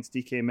plays against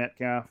DK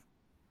Metcalf,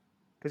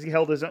 because he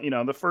held his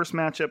own. The first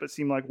matchup, it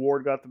seemed like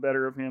Ward got the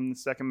better of him. The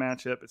second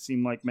matchup, it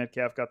seemed like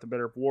Metcalf got the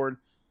better of Ward.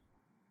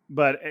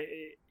 But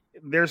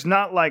there's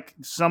not like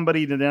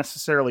somebody to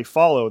necessarily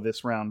follow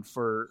this round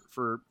for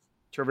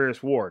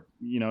Charvarius Ward.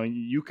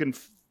 You can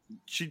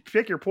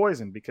pick your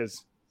poison,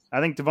 because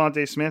I think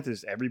Devontae Smith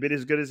is every bit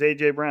as good as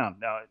A.J. Brown.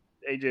 Now,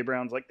 A.J.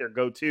 Brown's like their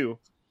go-to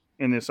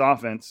in this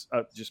offense,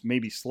 just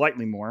maybe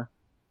slightly more.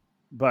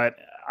 But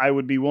I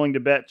would be willing to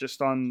bet just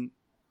on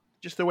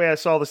just the way I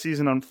saw the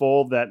season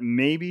unfold, that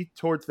maybe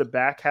towards the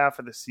back half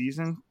of the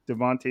season,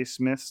 Devontae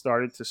Smith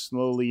started to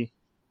slowly,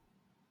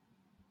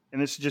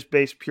 and this is just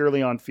based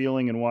purely on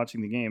feeling and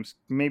watching the games,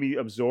 maybe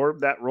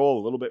absorb that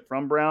role a little bit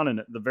from Brown and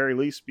at the very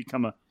least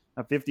become a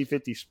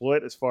 50-50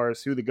 split as far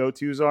as who the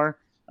go-tos are.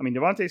 I mean,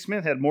 Devontae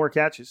Smith had more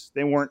catches.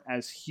 They weren't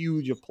as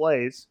huge of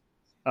plays.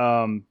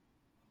 A.J.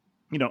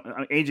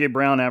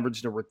 Brown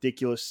averaged a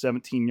ridiculous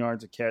 17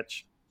 yards a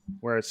catch,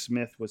 whereas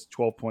Smith was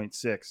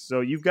 12.6.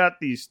 So you've got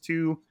these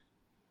two,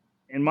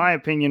 in my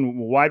opinion,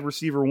 wide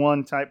receiver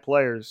one type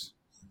players.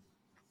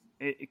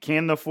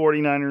 Can the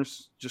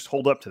 49ers just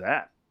hold up to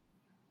that?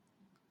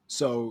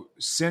 So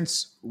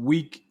since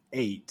week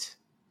 8,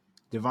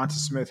 Devonta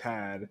Smith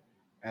had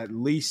at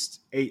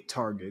least 8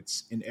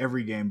 targets in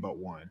every game but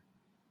one.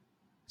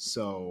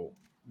 So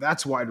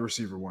that's wide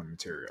receiver one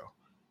material.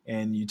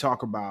 And you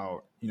talk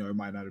about, it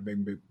might not have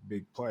been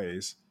big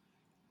plays.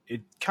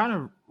 It kind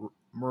of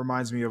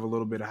reminds me of a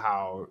little bit of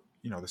how,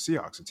 the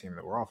Seahawks, a team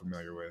that we're all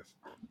familiar with,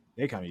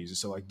 they kind of use it.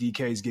 So like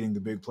DK's getting the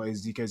big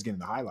plays, DK's getting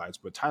the highlights,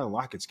 but Tyler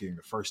Lockett's getting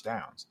the first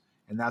downs.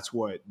 And that's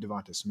what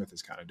Devonta Smith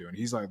is kind of doing.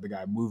 He's like the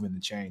guy moving the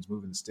chains,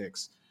 moving the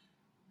sticks.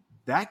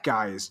 That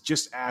guy is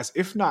just as,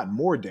 if not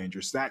more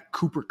dangerous. That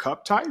Cooper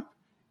Kupp type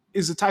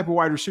is the type of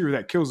wide receiver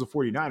that kills the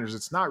 49ers.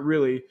 It's not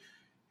really,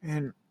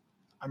 and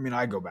I mean,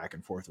 I go back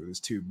and forth with this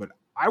too, but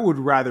I would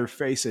rather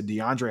face a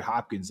DeAndre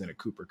Hopkins than a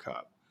Cooper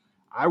Kupp.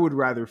 I would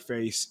rather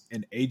face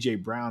an A.J.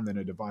 Brown than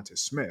a Devonta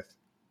Smith,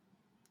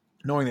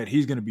 knowing that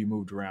he's going to be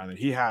moved around, and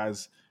he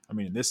has, I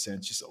mean, in this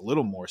sense, just a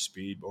little more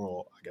speed,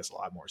 or I guess a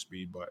lot more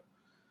speed, but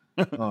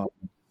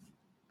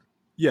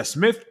yeah,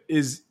 Smith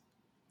is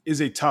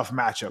a tough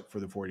matchup for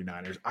the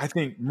 49ers. I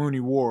think Mooney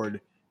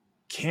Ward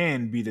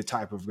can be the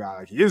type of guy,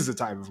 like he is the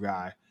type of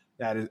guy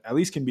that is, at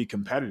least can be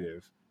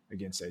competitive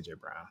against A.J.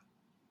 Brown.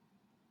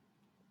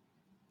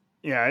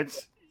 Yeah,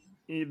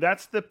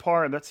 that's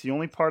the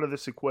only part of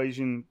this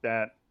equation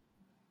that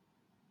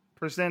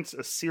presents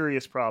a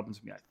serious problem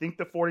to me. I think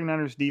the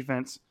 49ers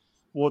defense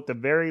will at the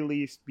very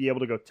least be able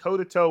to go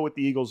toe-to-toe with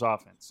the Eagles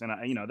offense. And,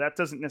 that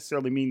doesn't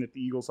necessarily mean that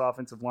the Eagles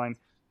offensive line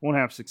won't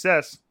have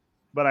success,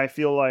 but I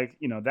feel like,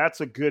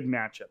 that's a good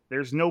matchup.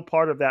 There's no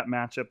part of that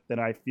matchup that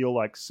I feel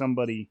like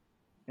somebody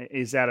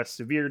is at a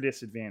severe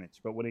disadvantage.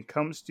 But when it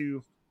comes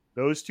to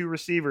those two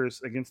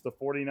receivers against the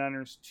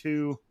 49ers'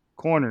 two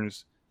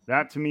corners,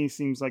 that to me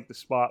seems like the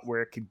spot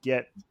where it could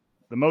get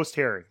the most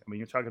hairy. I mean,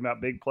 you're talking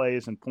about big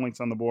plays and points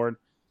on the board.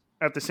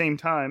 At the same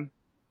time,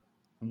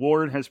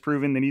 Ward has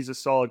proven that he's a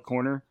solid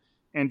corner,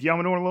 and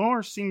Deommodore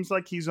Lenoir seems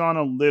like he's on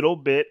a little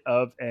bit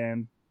of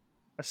an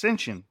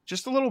ascension,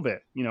 just a little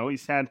bit.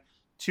 He's had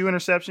 2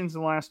 interceptions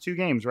in the last 2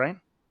 games, right?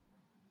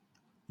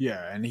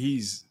 Yeah, and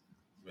he's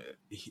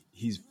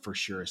for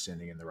sure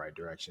ascending in the right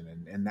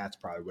direction, and that's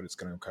probably what it's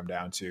going to come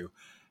down to,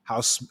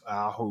 how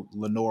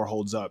Lenoir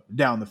holds up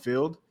down the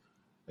field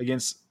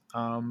against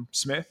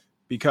Smith,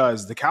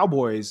 because the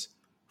Cowboys,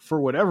 for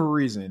whatever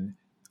reason,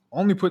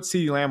 only put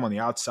CeeDee Lamb on the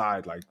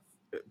outside, like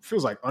it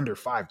feels like under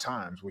 5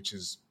 times, which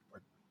is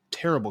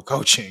terrible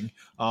coaching.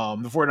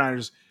 The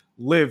 49ers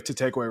live to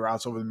take away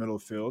routes over the middle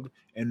of the field,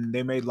 and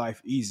they made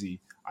life easy.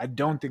 I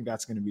don't think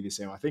that's going to be the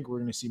same. I think we're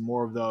going to see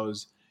more of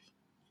those.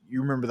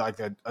 You remember like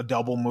a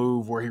double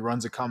move where he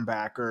runs a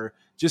comeback, or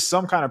just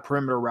some kind of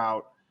perimeter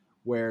route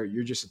where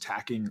you're just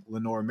attacking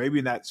Lenoir, maybe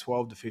in that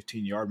 12 to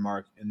 15 yard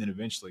mark, and then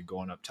eventually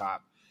going up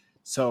top.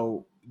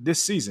 So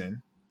this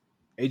season,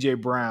 A.J.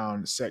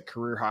 Brown set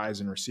career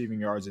highs in receiving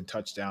yards and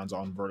touchdowns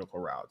on vertical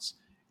routes.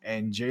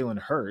 And Jalen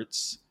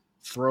Hurts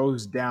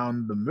throws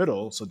down the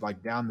middle, so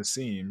like down the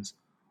seams,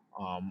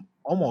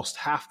 almost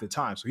half the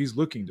time. So he's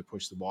looking to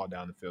push the ball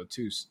down the field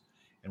too.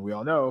 And we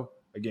all know,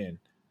 again,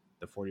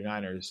 the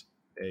 49ers,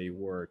 they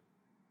were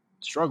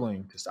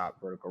struggling to stop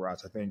vertical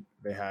routes. I think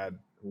they had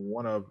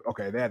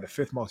they had the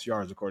 5th most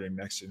yards according to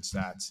Next Gen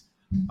Stats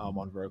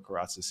on vertical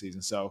routes this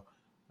season. So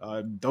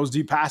those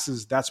deep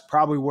passes, that's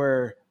probably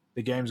where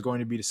the game's going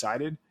to be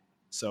decided.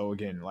 So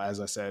again, as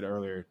I said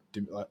earlier,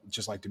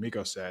 just like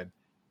D'Amico said,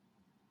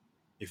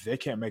 if they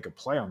can't make a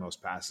play on those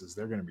passes,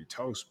 they're going to be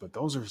toast. But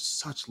those are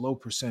such low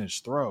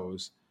percentage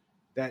throws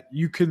that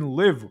you can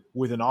live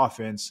with an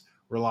offense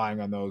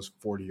relying on those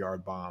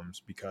 40-yard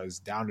bombs, because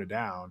down to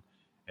down,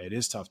 it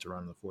is tough to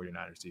run the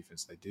 49ers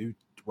defense. They do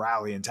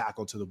rally and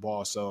tackle to the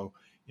ball, so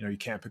you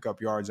can't pick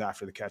up yards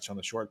after the catch on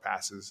the short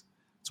passes.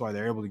 That's why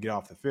they're able to get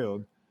off the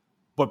field.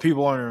 But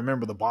people only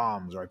remember the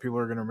bombs, right? People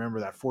are going to remember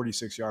that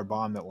 46-yard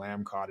bomb that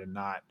Lamb caught, and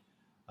not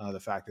the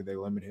fact that they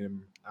limited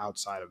him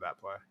outside of that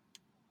play.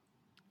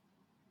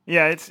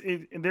 Yeah,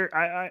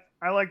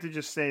 I like to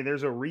just say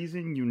there's a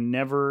reason you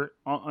never,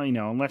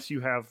 unless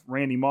you have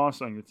Randy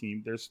Moss on your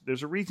team,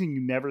 there's a reason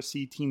you never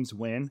see teams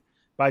win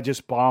by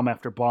just bomb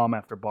after bomb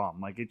after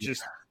bomb. Like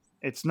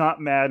it's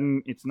not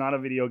Madden, it's not a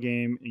video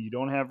game, and you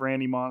don't have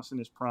Randy Moss in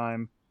his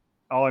prime.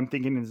 All I'm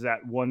thinking is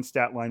that one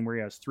stat line where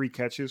he has 3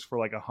 catches for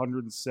like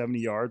 170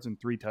 yards and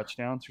 3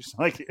 touchdowns, or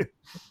something.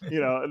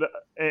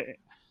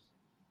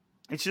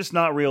 Like, it's just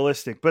not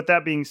realistic. But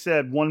that being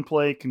said, one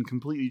play can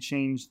completely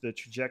change the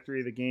trajectory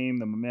of the game,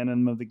 the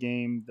momentum of the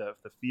game, the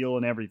feel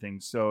and everything.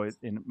 So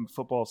in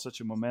football, it's such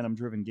a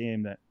momentum-driven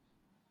game that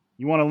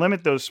you want to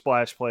limit those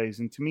splash plays.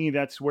 And to me,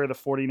 that's where the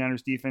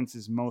 49ers defense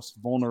is most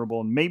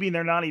vulnerable. And maybe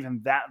they're not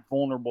even that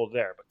vulnerable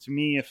there. But to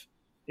me,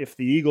 if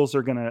the Eagles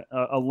are going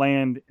to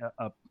land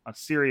a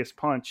serious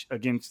punch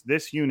against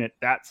this unit,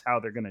 that's how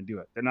they're going to do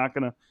it. They're not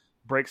going to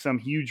break some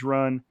huge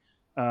run.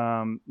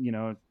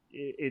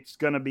 It's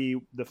going to be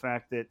the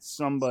fact that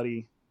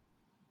somebody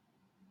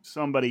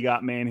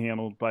got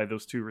manhandled by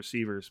those two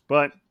receivers.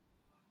 But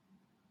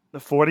the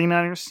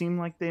 49ers seem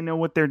like they know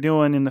what they're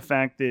doing in the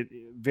fact that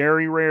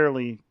very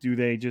rarely do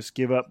they just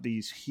give up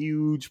these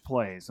huge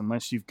plays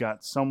unless you've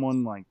got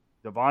someone like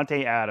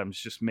Devontae Adams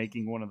just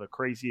making one of the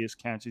craziest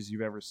catches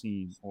you've ever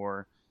seen,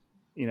 or,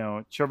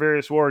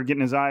 Charvarius Ward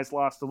getting his eyes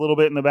lost a little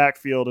bit in the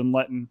backfield and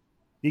letting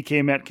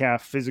DK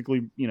Metcalf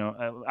physically,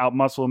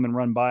 outmuscle him and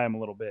run by him a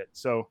little bit.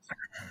 So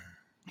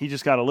he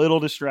just got a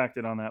little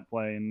distracted on that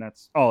play, and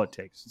that's all it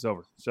takes. It's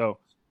over. So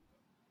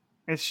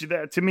it's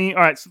that to me.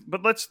 All right,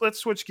 but let's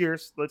switch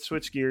gears. Let's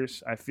switch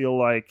gears. I feel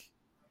like,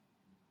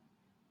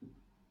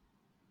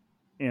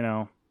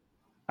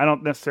 I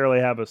don't necessarily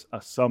have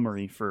a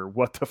summary for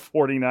what the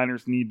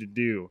 49ers need to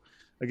do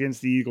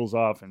against the Eagles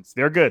offense.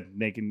 They're good.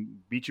 They can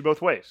beat you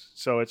both ways.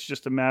 So it's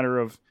just a matter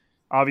of,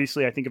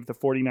 obviously, I think if the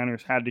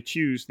 49ers had to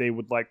choose, they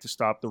would like to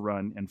stop the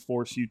run and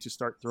force you to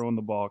start throwing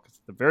the ball, because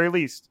at the very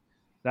least,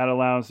 that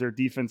allows their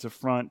defensive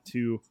front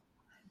to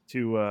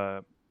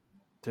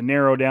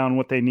narrow down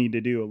what they need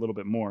to do a little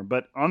bit more.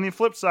 But on the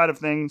flip side of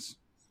things,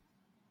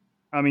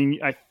 I mean,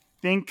 I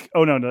think –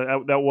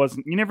 that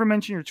wasn't – you never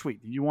mentioned your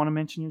tweet. Did you want to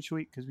mention your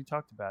tweet? Because we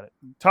talked about it.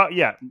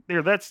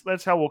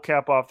 That's how we'll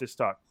cap off this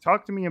talk.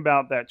 Talk to me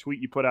about that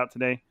tweet you put out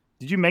today.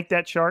 Did you make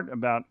that chart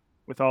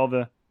with all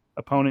the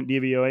opponent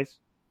DVOAs?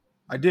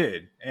 I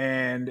did.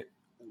 And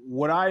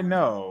what I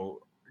know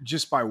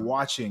just by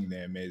watching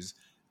them is,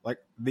 like,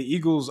 the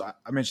Eagles,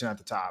 I mentioned at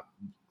the top,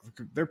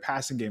 their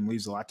passing game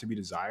leaves a lot to be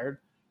desired.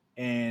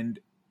 And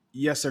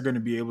yes, they're going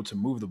to be able to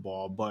move the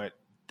ball, but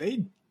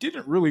they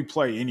didn't really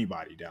play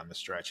anybody down the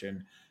stretch.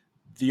 And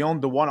the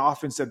one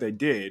offense that they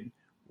did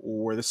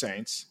were the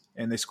Saints,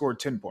 and they scored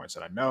 10 points.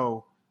 And I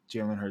know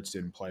Jalen Hurts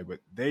didn't play, but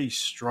they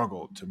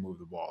struggled to move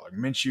the ball. Like,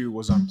 Minshew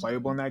was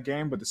unplayable in that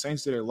game, but the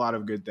Saints did a lot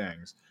of good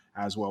things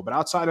as well. But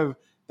outside of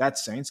that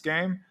Saints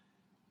game,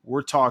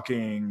 we're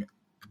talking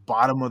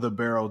bottom of the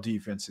barrel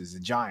defenses, the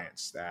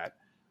Giants, that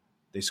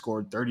they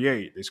scored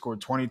 38, they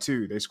scored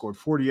 22, they scored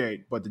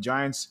 48, but the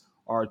Giants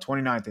are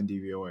 29th in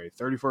DVOA,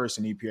 31st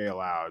in EPA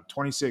allowed,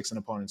 26th in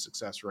opponent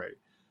success rate.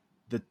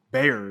 The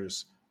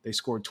Bears, they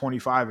scored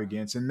 25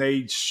 against, and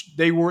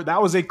that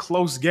was a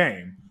close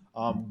game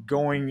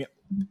going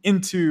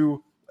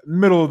into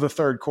middle of the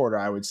third quarter.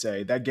 I would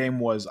say that game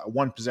was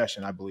one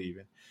possession, I believe,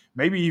 and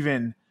maybe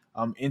even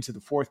into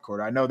the fourth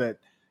quarter. I know that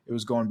it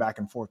was going back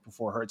and forth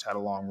before Hurts had a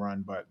long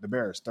run, but the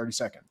Bears,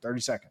 32nd.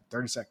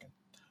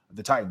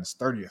 The Titans,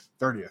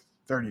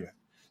 30th.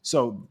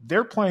 So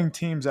they're playing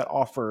teams that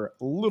offer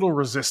little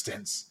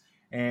resistance.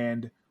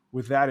 And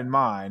with that in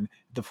mind,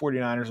 the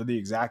 49ers are the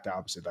exact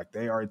opposite. Like,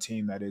 they are a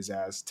team that is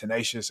as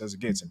tenacious as it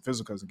gets and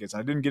physical as it gets.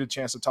 And I didn't get a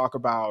chance to talk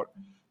about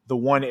the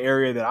one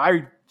area that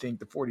I think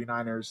the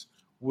 49ers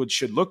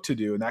should look to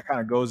do, and that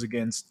kind of goes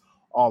against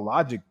all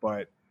logic.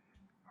 But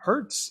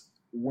Hurts,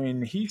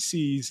 when he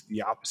sees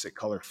the opposite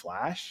color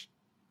flash,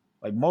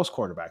 like, most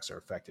quarterbacks are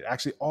affected.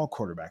 Actually, all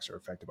quarterbacks are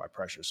affected by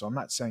pressure. So I'm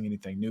not saying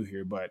anything new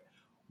here, but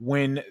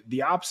when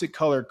the opposite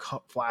color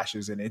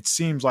flashes and it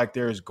seems like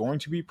there is going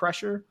to be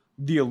pressure,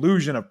 the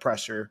illusion of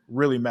pressure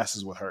really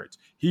messes with Hurts.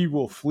 He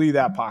will flee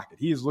that pocket.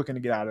 He is looking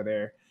to get out of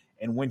there.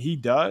 And when he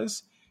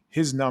does,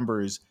 his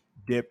numbers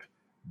dip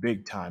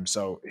big time.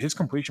 So his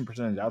completion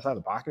percentage outside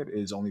the pocket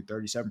is only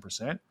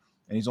 37%, and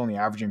he's only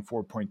averaging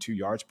 4.2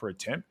 yards per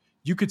attempt.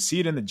 You could see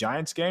it in the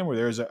Giants game where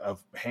there's a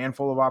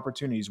handful of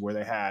opportunities where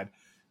they had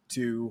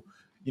to,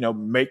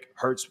 make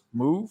Hurts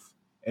move.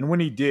 And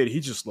when he did, he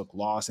just looked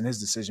lost, and his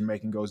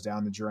decision-making goes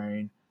down the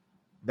drain.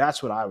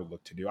 That's what I would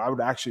look to do. I would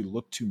actually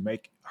look to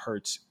make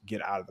Hurts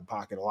get out of the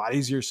pocket. A lot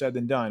easier said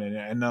than done.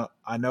 And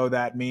I know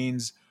that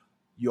means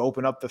you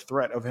open up the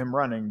threat of him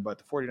running, but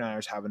the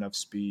 49ers have enough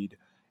speed.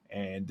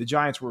 And the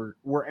Giants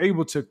were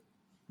able to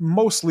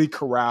mostly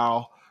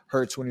corral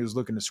Hurts when he was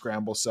looking to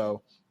scramble.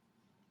 So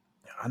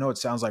I know it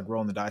sounds like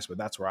rolling the dice, but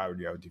that's where I would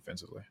go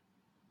defensively.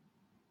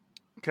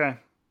 Okay.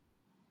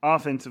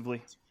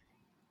 Offensively,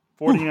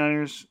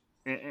 49ers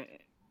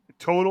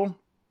total,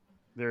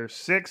 they're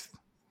 6th.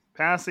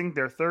 Passing,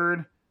 they're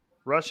 3rd.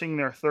 Rushing,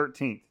 they're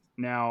 13th.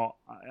 Now,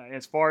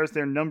 as far as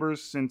their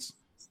numbers since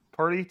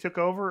Purdy took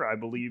over, I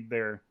believe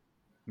they're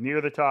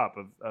near the top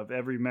of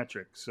every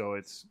metric. So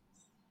it's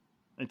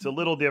a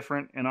little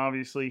different. And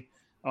obviously,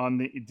 on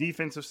the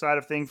defensive side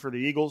of things for the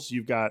Eagles,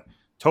 you've got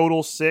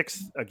total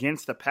 6th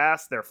against the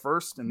pass. They're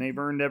 1st, and they've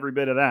earned every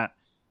bit of that.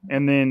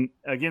 And then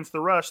against the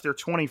rush, they're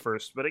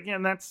 21st. But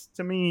again, that's,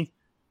 to me,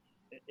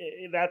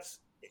 that's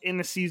in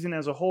the season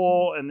as a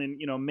whole. And then,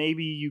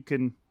 maybe you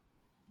can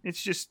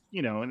It's just,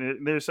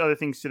 and there's other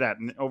things to that.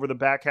 And over the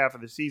back half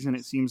of the season,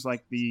 it seems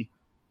like the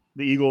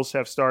Eagles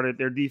have started,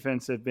 their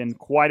defense have been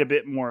quite a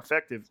bit more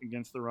effective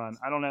against the run.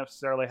 I don't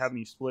necessarily have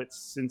any splits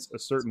since a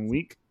certain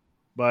week,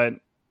 but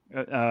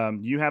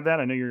you have that?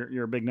 I know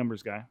you're a big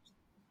numbers guy.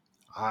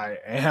 I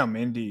am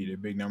indeed a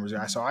big numbers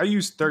guy. So I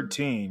used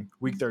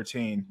week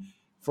 13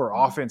 for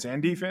offense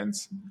and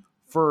defense.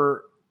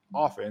 For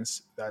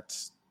offense,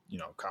 that's,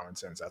 common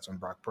sense. That's when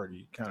Brock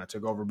Purdy kind of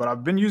took over. But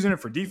I've been using it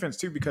for defense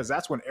too, because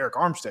that's when Eric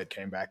Armstead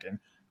came back in.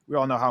 We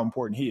all know how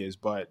important he is.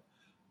 But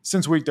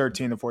since week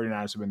 13, the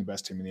 49ers have been the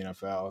best team in the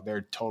NFL.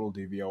 Their total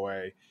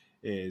DVOA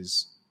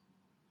is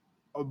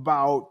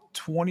about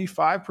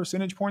 25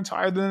 percentage points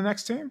higher than the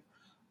next team.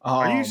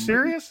 Are you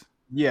serious?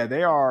 Yeah,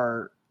 they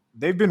are.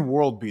 They've been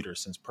world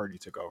beaters since Purdy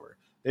took over.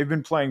 They've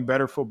been playing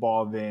better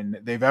football than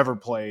they've ever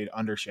played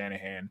under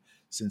Shanahan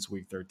since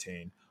week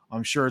 13.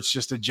 I'm sure it's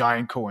just a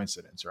giant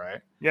coincidence, right?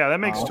 Yeah, that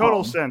makes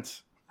total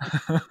sense.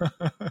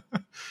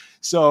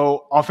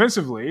 So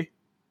offensively,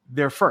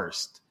 they're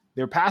first.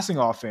 Their passing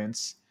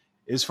offense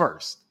is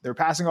first. Their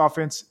passing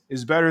offense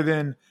is better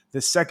than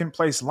the second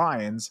place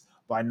Lions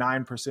by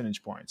 9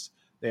 percentage points.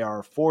 They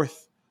are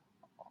fourth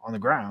on the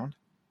ground.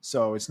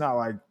 So it's not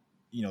like,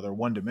 they're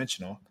one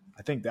dimensional.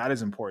 I think that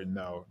is important,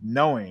 though,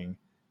 knowing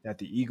that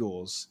the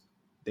Eagles,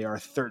 they are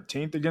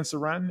 13th against the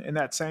run in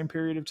that same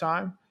period of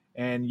time.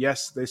 And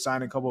yes, they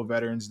signed a couple of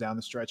veterans down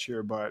the stretch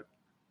here, but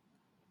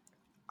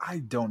I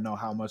don't know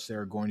how much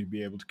they're going to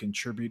be able to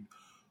contribute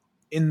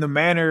in the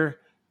manner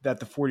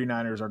that the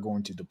 49ers are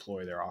going to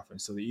deploy their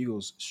offense. So the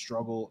Eagles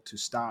struggle to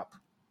stop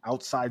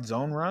outside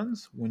zone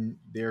runs when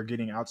they're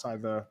getting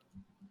outside the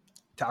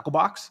tackle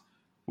box.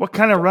 What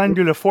kind of run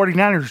do the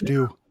 49ers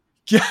do?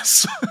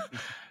 Yes.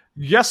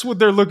 Guess what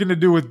they're looking to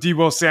do with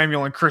Deebo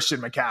Samuel and Christian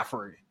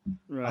McCaffrey.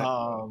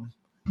 Right.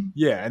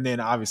 Yeah, and then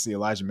obviously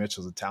Elijah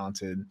Mitchell's a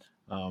talented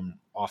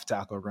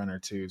off-tackle runner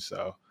too.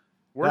 So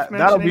Worth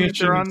that'll mentioning be that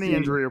they're on interesting the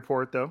injury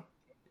report, though.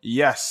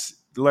 Yes,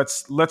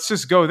 let's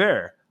just go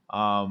there.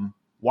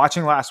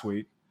 Watching last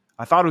week,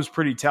 I thought it was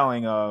pretty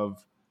telling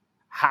of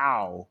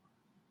how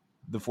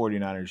the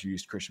 49ers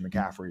used Christian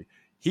McCaffrey.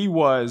 He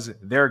was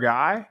their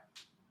guy,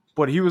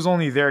 but he was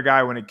only their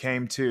guy when it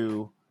came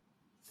to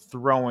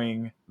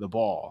throwing the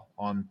ball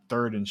on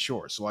 3rd and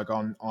short. So like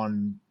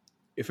on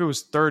if it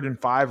was 3rd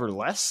and 5 or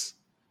less,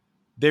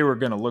 they were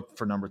going to look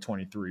for number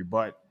 23.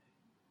 But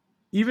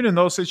even in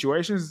those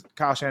situations,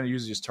 Kyle Shanahan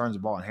usually just turns the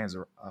ball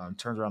and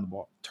turns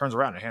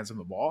around and hands him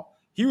the ball.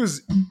 He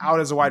was out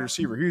as a wide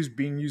receiver. He was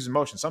being used in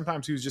motion.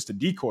 Sometimes he was just a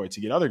decoy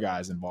to get other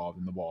guys involved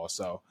in the ball.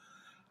 So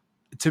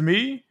to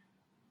me,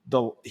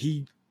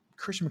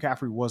 Christian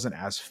McCaffrey wasn't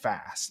as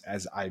fast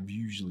as I've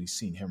usually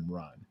seen him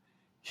run.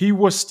 He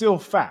was still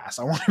fast.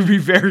 I want to be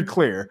very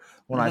clear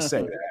when I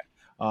say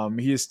that.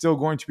 He is still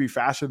going to be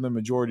faster than the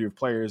majority of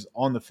players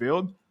on the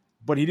field,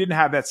 but he didn't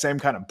have that same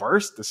kind of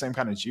burst, the same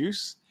kind of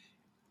juice.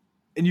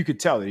 And you could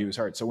tell that he was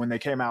hurt. So when they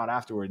came out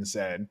afterward and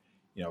said,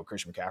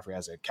 Christian McCaffrey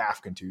has a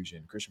calf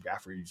contusion, Christian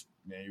McCaffrey, he's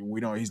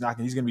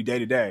going to be day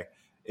to day.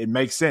 It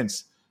makes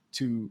sense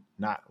to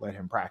not let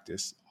him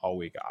practice all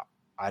week.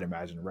 I'd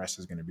imagine the rest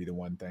is going to be the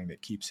one thing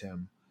that keeps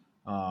him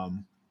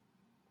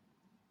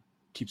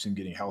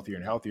getting healthier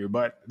and healthier.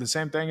 But the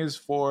same thing is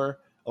for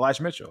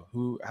Elijah Mitchell,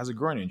 who has a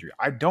groin injury.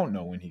 I don't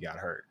know when he got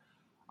hurt.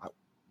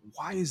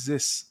 Why is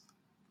this,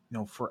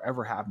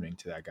 forever happening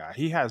to that guy?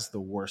 He has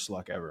the worst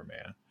luck ever,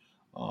 man.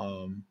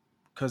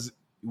 Because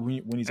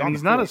when he's on,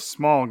 he's not a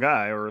small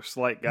guy or a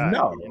slight guy.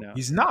 No,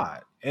 he's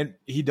not, and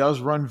he does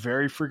run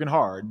very freaking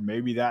hard.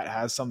 Maybe that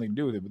has something to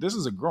do with it. But this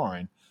is a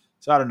groin,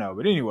 so I don't know.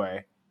 But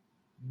anyway,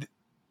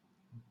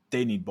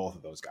 they need both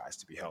of those guys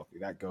to be healthy.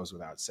 That goes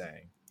without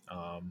saying.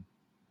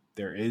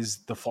 There is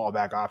the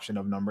fallback option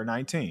of number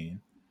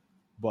 19,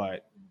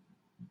 but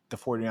the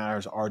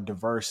 49ers are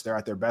diverse. They're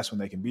at their best when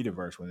they can be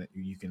diverse, when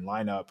you can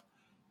line up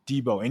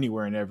Deebo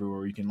anywhere and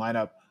everywhere. You can line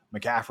up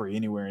McCaffrey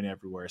anywhere and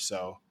everywhere.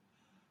 So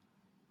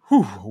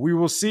we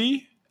will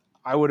see.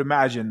 I would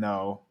imagine,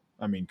 though,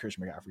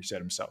 Christian McCaffrey said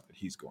himself that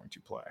he's going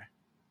to play.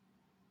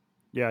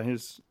 Yeah,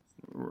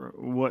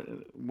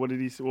 what did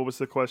he say? What was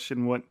the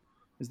question? What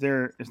is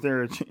there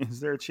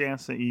a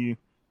chance that you,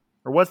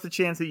 or what's the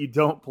chance that you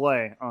don't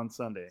play on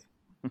Sunday?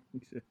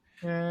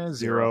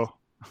 Zero.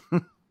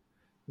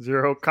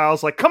 Zero.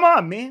 Kyle's like, come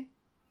on, man.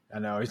 I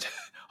know.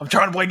 I'm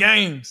trying to play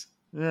games.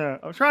 Yeah,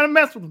 I'm trying to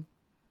mess with him.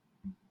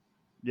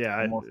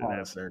 Yeah,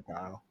 that's there,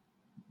 Kyle.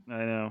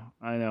 I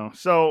know.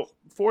 So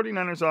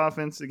 49ers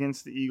offense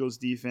against the Eagles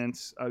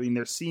defense.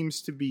 There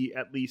seems to be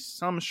at least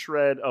some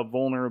shred of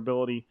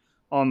vulnerability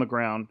on the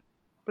ground.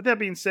 But that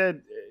being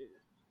said,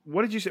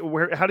 what did you say?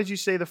 How did you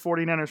say the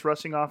 49ers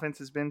rushing offense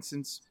has been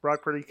since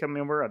Brock Purdy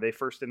coming over? Are they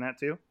first in that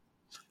too?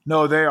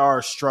 No, they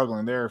are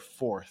struggling. They're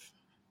fourth.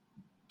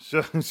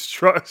 So,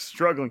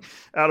 struggling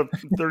out of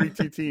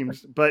 32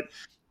 teams. But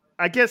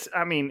I guess,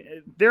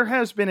 there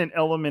has been an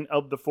element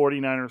of the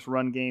 49ers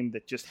run game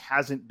that just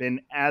hasn't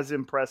been as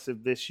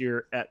impressive this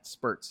year at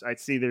spurts. I'd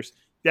see there's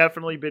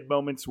definitely been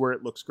moments where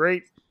it looks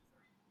great.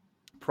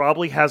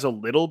 probably has a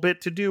little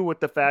bit to do with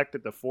the fact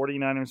that the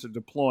 49ers are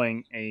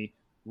deploying a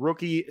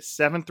rookie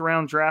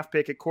 7th-round draft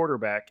pick at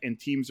quarterback, and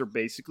teams are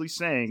basically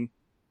saying,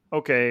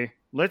 okay,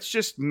 let's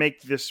just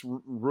make this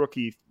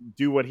rookie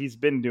do what he's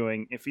been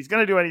doing. If he's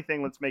going to do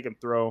anything, let's make him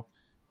throw,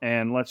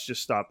 and let's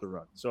just stop the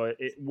run. So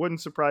it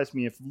wouldn't surprise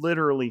me if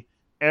literally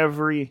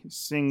every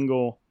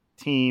single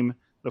team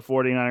the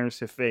 49ers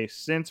have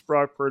faced since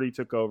Brock Purdy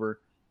took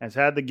over has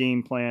had the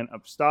game plan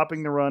of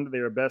stopping the run to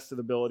their best of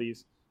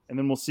abilities, and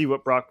then we'll see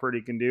what Brock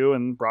Purdy can do,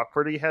 and Brock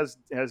Purdy has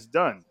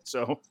done.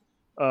 So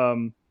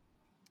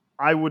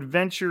I would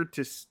venture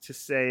to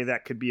say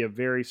that could be a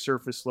very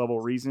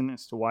surface-level reason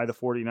as to why the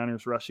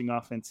 49ers rushing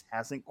offense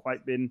hasn't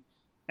quite been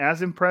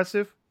as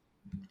impressive.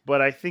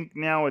 But I think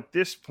now at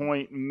this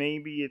point,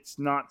 maybe it's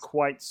not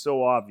quite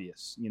so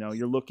obvious. You know,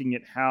 you're looking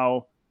at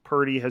how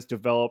Purdy has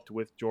developed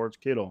with George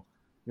Kittle.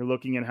 You're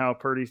looking at how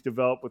Purdy's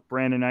developed with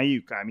Brandon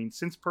Ayuk. I mean,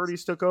 since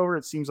Purdy's took over,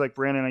 it seems like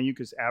Brandon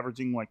Ayuk is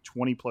averaging like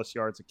 20-plus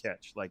yards a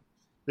catch. Like,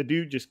 the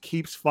dude just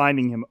keeps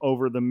finding him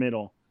over the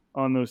middle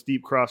on those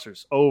deep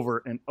crossers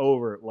over and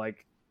over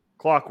like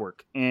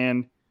clockwork.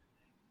 And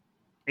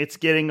it's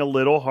getting a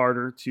little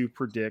harder to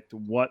predict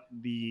what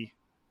the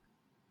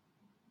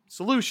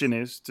solution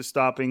is to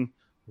stopping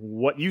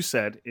what you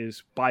said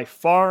is by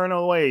far and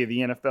away the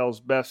NFL's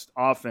best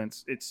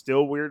offense. It's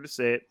still weird to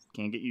say it.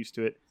 Can't get used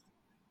to it.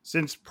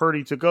 Since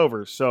Purdy took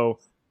over. So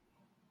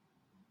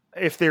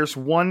if there's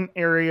one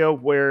area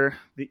where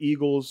the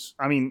Eagles,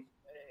 I mean,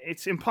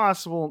 it's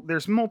impossible.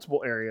 There's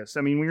multiple areas.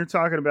 I mean, when you're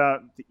talking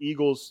about the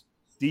Eagles'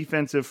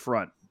 defensive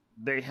front,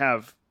 they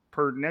have,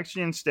 per Next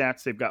Gen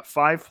Stats, they've got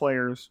 5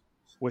 players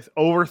with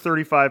over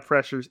 35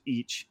 pressures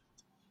each.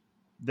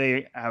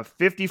 They have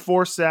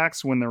 54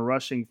 sacks when they're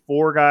rushing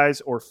 4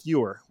 guys or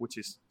fewer, which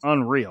is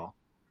unreal.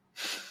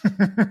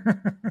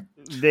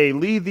 They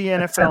lead the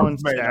NFL in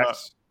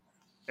sacks.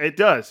 It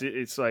does.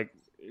 It's like,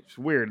 it's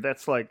weird.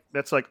 That's like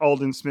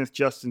Aldon Smith,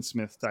 Justin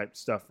Smith type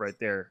stuff right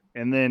there.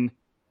 And then,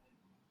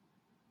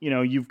 you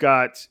know, you've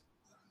got,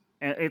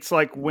 and it's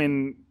like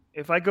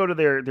if I go to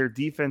their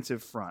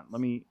defensive front,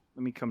 let me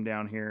come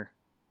down here.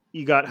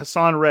 You got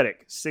Hassan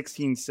Reddick,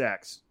 16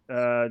 sacks.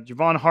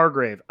 Javon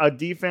Hargrave, a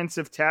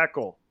defensive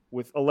tackle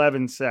with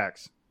 11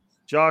 sacks.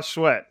 Josh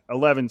Sweat,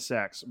 11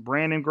 sacks.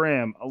 Brandon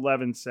Graham,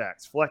 11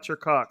 sacks. Fletcher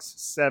Cox,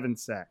 7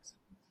 sacks.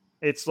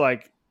 It's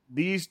like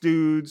these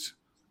dudes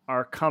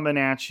are coming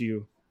at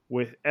you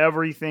with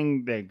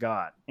everything they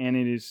got. And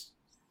it is,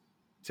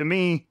 to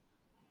me,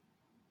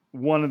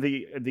 one of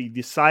the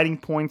deciding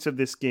points of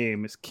this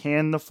game is,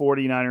 can the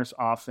 49ers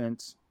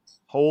offense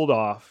hold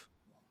off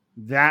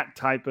that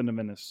type of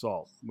an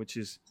assault, which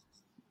is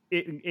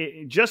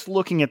it just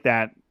looking at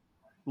that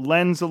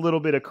lends a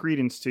little bit of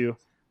credence to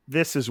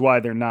this is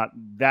why they're not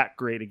that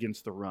great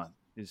against the run,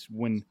 is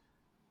when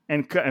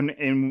and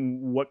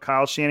what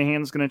Kyle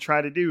Shanahan is going to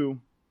try to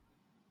do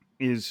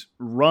is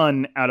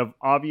run out of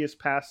obvious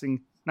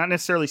passing, not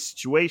necessarily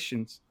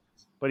situations,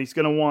 but he's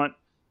going to want,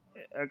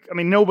 I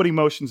mean, nobody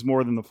motions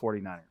more than the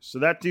 49ers. So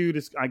that dude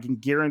is, I can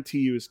guarantee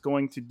you, is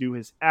going to do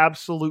his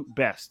absolute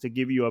best to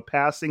give you a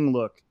passing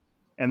look.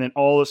 And then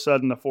all of a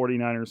sudden the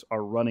 49ers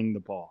are running the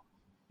ball.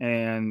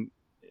 And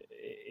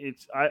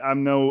it's,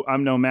 I'm no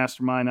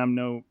mastermind. I'm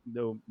no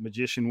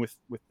magician with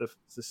the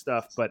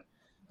stuff. But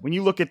when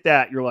you look at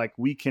that, you're like,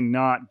 we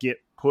cannot get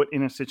put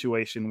in a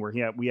situation where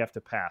we have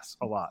to pass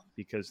a lot,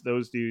 because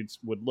those dudes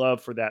would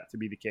love for that to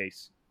be the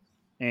case.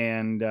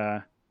 And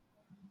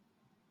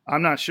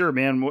I'm not sure,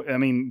 man. I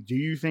mean, do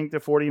you think the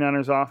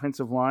 49ers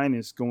offensive line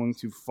is going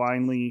to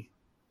finally,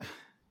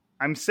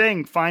 I'm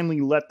saying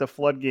finally, let the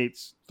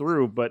floodgates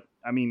through, but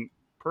I mean,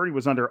 Purdy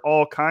was under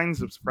all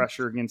kinds of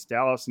pressure against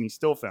Dallas and he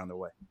still found a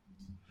way.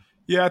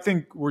 Yeah, I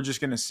think we're just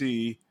going to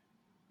see,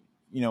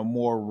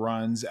 more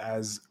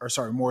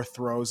more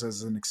throws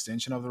as an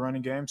extension of the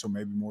running game. So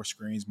maybe more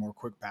screens, more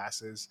quick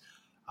passes.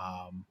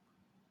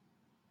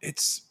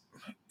 It's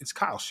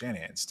Kyle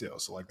Shanahan still.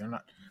 So like they're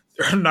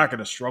not going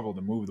to struggle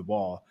to move the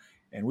ball.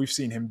 And we've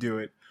seen him do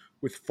it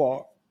with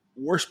far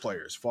worse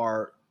players,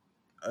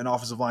 an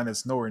offensive line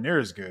that's nowhere near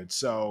as good.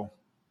 So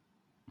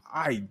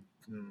I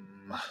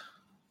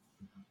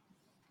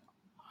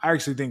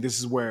actually think this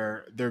is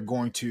where they're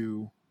going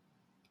to,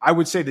 I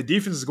would say the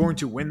defense is going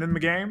to win them the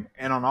game,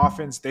 and on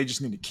offense, they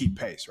just need to keep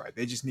pace, right?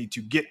 They just need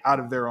to get out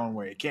of their own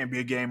way. It can't be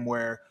a game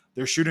where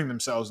they're shooting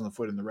themselves in the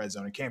foot in the red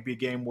zone. It can't be a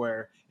game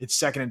where it's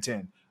 2nd and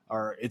 10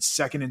 or it's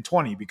 2nd and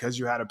 20 because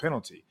you had a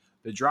penalty.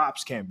 The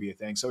drops can't be a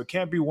thing. So it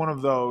can't be one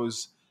of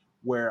those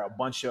where a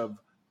bunch of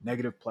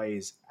negative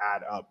plays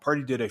add up.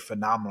 Purdy did a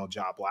phenomenal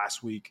job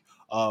last week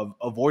of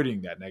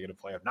avoiding that negative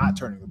play, of not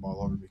turning the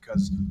ball over,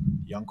 because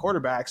young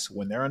quarterbacks,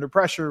 when they're under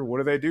pressure,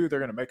 what do? They're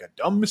going to make a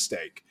dumb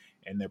mistake,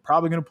 and they're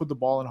probably going to put the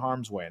ball in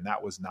harm's way, and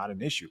that was not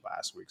an issue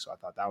last week. So I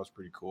thought that was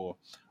pretty cool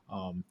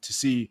to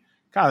see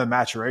kind of the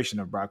maturation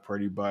of Brock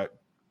Purdy. But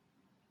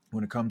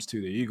when it comes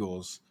to the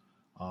Eagles,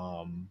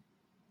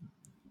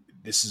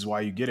 this is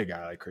why you get a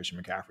guy like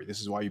Christian McCaffrey.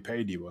 This is why you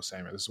pay Deebo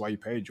Samuel. This is why you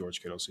pay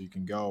George Kittle, so you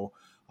can go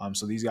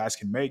so these guys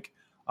can make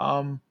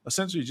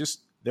essentially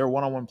just their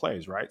one-on-one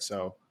plays, right?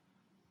 So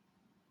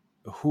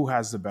who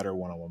has the better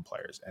one-on-one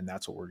players, and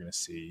that's what we're going to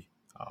see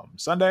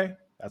Sunday.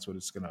 That's what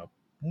it's going to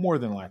more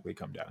than likely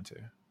come down to.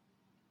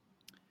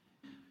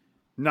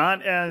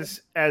 Not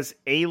as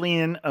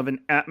alien of an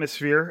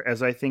atmosphere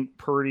as I think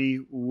Purdy.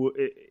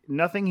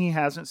 Nothing he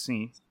hasn't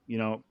seen. You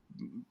know,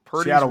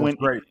 Seattle was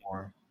great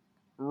for him.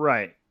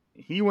 Right.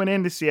 He went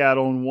into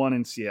Seattle and won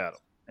in Seattle.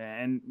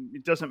 And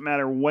it doesn't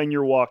matter when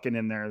you're walking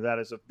in there. That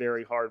is a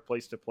very hard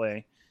place to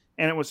play.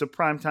 And it was a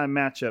primetime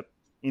matchup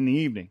in the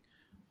evening.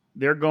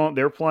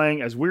 They're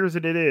playing, as weird as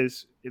it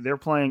is, they're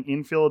playing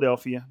in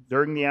Philadelphia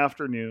during the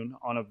afternoon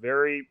on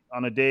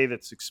a day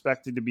that's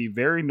expected to be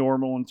very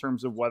normal in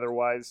terms of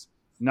weather-wise,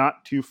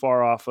 not too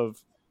far off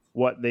of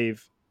what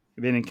they've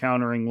been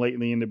encountering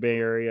lately in the Bay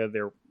Area.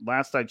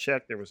 Last I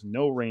checked, there was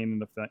no rain in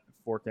the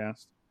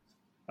forecast.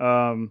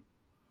 Do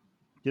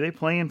they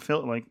play in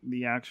Philly, like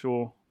the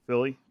actual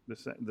Philly,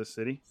 the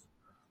city?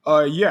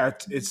 Yeah,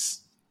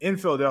 it's in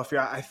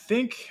Philadelphia. I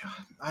think,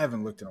 I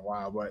haven't looked in a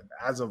while, but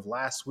as of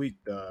last week,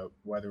 the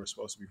weather was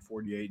supposed to be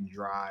 48 and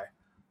dry.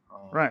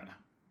 Right.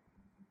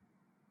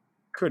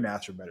 Couldn't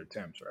ask for better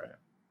temps, right?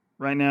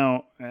 Right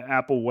now,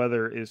 Apple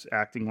Weather is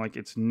acting like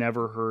it's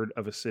never heard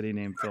of a city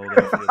named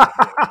Philadelphia.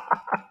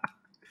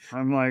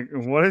 I'm like,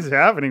 what is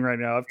happening right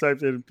now? I've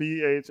typed in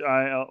PHIL.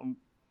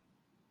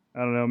 I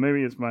don't know.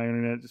 Maybe it's my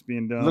internet just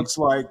being dumb. Looks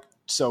like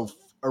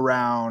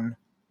around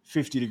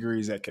 50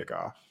 degrees at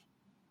kickoff.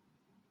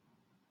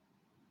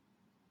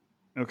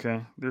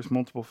 Okay. There's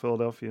multiple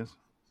Philadelphias.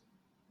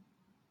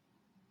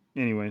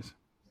 Anyways.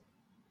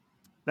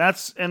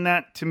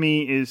 That to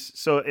me is,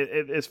 so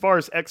as far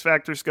as X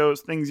Factors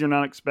goes, things you're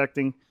not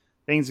expecting,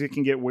 things that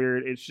can get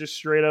weird. It's just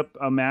straight up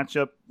a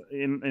matchup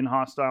in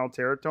hostile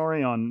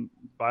territory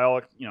by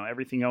all,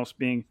 everything else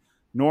being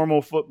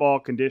normal football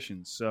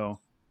conditions. So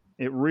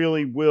it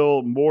really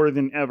will more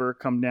than ever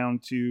come down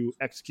to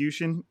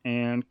execution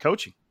and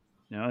coaching.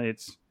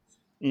 It's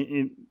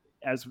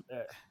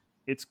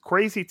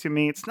crazy to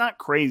me. It's not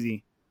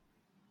crazy,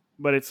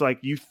 but it's like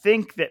you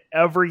think that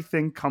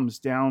everything comes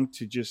down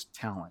to just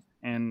talent.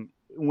 And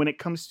when it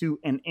comes to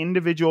an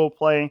individual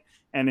play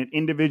and an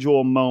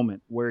individual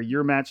moment where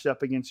you're matched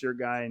up against your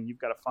guy and you've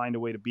got to find a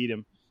way to beat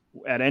him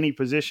at any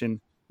position,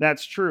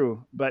 that's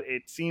true. But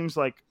it seems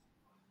like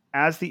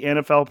as the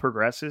NFL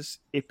progresses,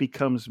 it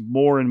becomes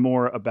more and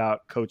more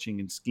about coaching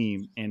and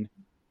scheme and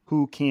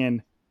who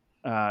can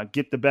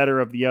get the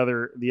better of the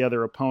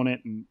other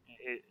opponent. And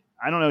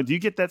I don't know. Do you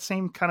get that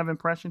same kind of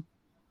impression?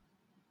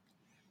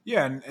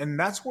 Yeah, and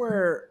that's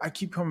where I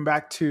keep coming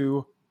back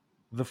to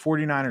the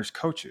 49ers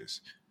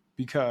coaches,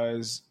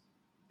 because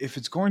if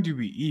it's going to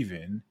be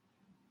even,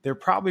 they're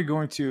probably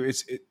going to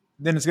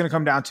then it's going to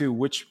come down to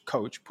which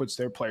coach puts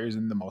their players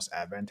in the most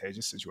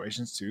advantageous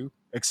situations to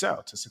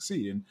excel, to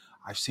succeed. And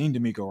I've seen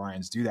DeMeco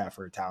Ryans do that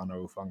for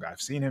Talanoa Hufanga. I've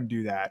seen him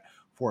do that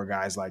for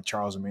guys like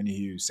Charles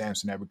Omenihu,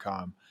 Samson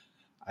Ebukam.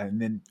 And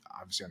then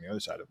obviously on the other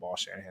side of the ball,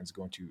 Shanahan's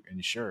going to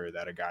ensure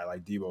that a guy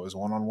like Debo is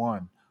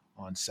one-on-one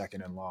on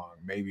second and long.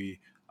 Maybe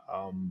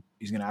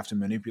he's going to have to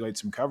manipulate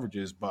some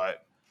coverages,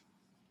 but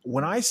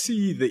when I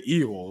see the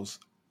Eagles,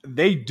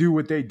 they do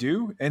what they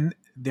do, and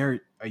they're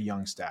a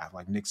young staff.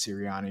 Like Nick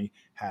Sirianni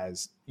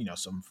has,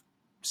 some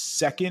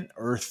second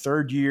or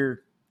third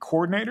year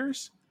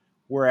coordinators,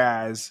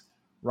 whereas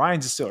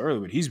Ryans is still early,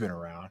 but he's been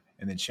around.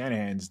 And then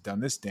Shanahan's done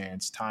this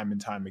dance time and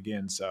time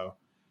again. So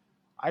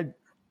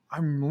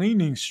I'm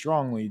leaning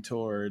strongly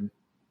toward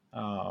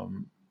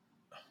the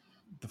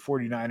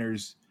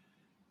 49ers.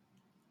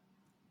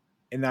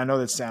 And I know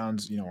that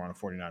sounds, we're on a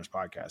 49ers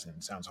podcast and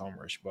it sounds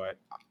homerish, but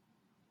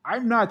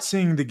I'm not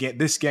seeing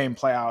this game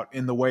play out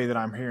in the way that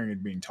I'm hearing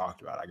it being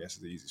talked about, I guess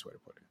is the easiest way to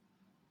put it.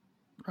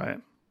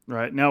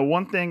 Right. Now,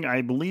 one thing,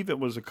 I believe it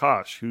was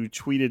Akash who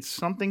tweeted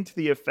something to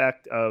the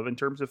effect of, in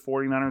terms of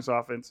 49ers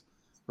offense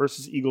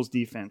versus Eagles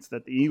defense,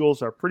 that the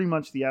Eagles are pretty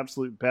much the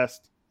absolute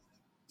best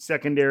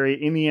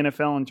secondary in the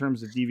NFL in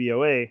terms of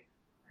DVOA,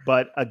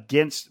 but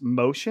against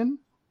motion,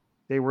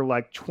 they were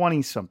like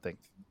 20-something,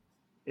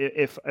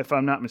 if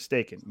I'm not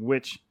mistaken,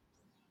 which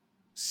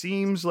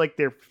seems like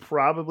there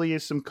probably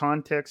is some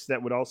context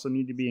that would also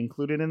need to be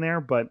included in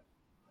there. But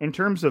in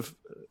terms of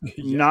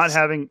not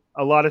having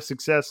a lot of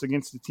success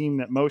against a team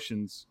that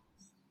motions,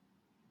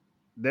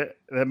 this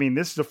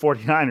is the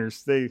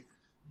 49ers. They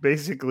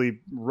basically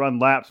run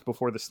laps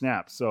before the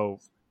snap. So,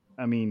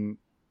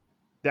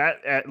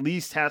 that at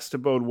least has to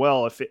bode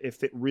well if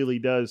it really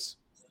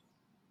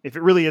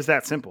is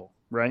that simple,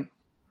 right?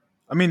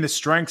 The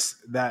strengths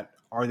that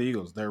are the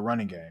Eagles, their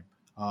running game.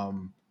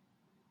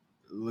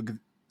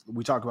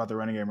 We talked about the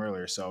running game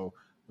earlier. So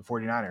the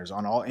 49ers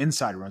on all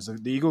inside runs,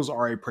 the Eagles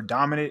are a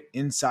predominant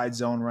inside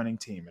zone running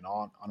team. And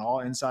on all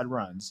inside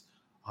runs,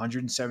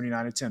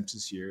 179 attempts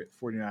this year,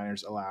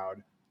 49ers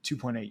allowed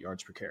 2.8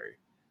 yards per carry.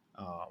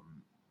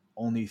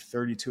 Only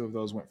 32 of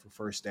those went for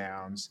first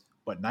downs,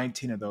 but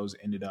 19 of those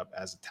ended up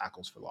as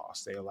tackles for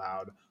loss. They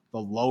allowed the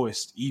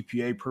lowest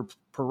EPA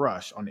per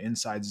rush on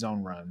inside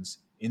zone runs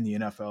in the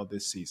NFL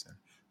this season.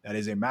 That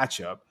is a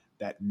matchup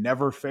that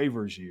never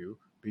favors you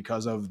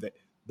because of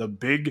the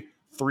big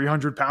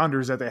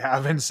 300-pounders that they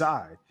have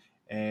inside.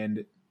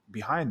 And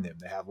behind them.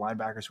 They have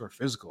linebackers who are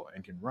physical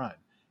and can run.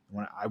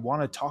 When I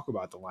want to talk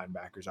about the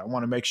linebackers, I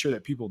want to make sure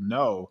that people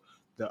know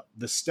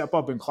the step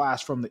up in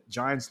class from the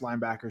Giants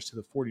linebackers to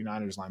the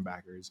 49ers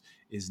linebackers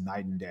is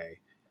night and day.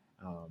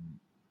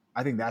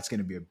 I think that's going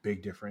to be a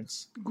big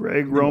difference.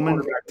 Greg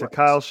Roman to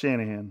Kyle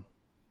Shanahan.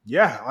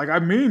 Yeah, like I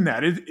mean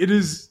that. It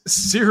is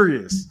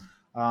serious.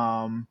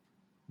 Then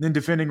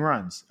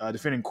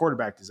defending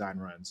quarterback design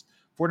runs.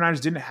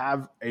 49ers didn't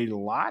have a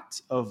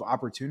lot of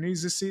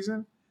opportunities this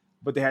season,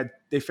 but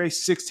they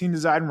faced 16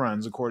 design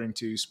runs according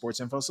to Sports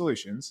Info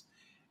Solutions,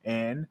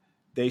 and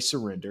they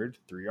surrendered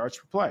 3 yards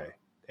per play.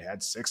 They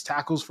had 6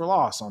 tackles for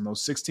loss on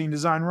those 16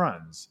 design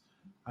runs.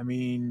 I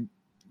mean,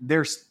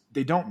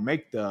 they don't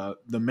make the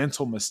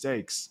mental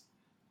mistakes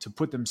to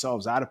put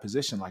themselves out of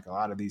position like a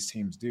lot of these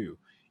teams do,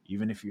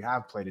 even if you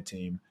have played a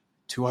team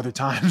 2 other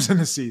times in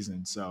the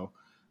season. So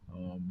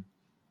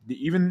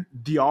even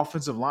the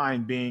offensive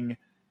line being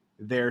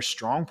their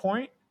strong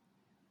point,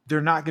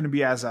 they're not going to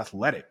be as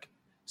athletic.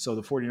 So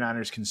the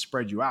 49ers can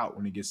spread you out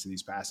when it gets to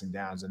these passing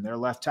downs. And their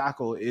left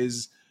tackle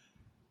is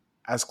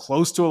as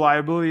close to a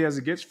liability as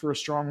it gets for a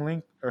strong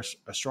link or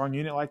a strong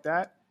unit like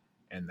that.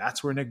 And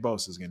that's where Nick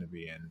Bosa is going to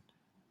be. And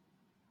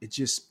it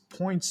just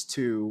points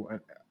to,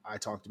 I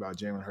talked about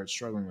Jalen Hurts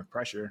struggling with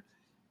pressure.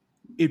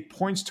 It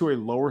points to a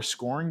lower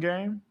scoring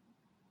game.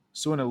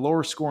 So in a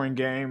lower scoring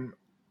game,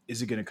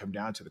 is it going to come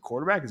down to the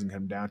quarterback? Is it going to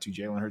come down to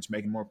Jalen Hurts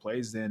making more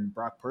plays than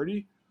Brock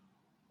Purdy?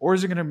 Or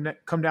is it going to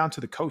come down to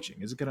the coaching?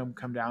 Is it going to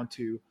come down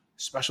to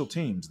special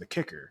teams, the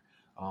kicker?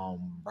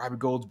 Robbie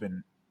Gould's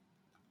been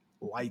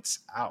lights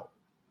out.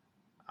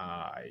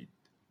 I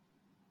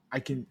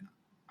can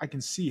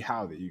see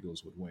how the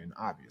Eagles would win.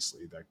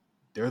 Obviously,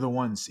 they're the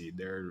 1 seed.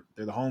 They're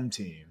the home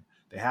team.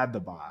 They had the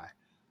bye.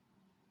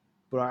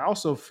 But I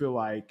also feel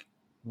like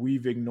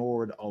we've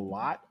ignored a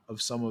lot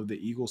of some of the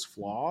Eagles'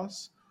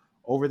 flaws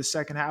over the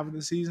second half of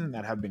the season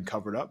that have been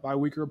covered up by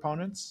weaker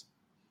opponents.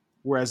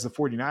 Whereas the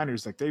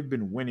 49ers, like, they've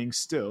been winning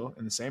still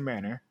in the same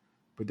manner,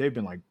 but they've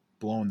been, like,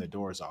 blowing the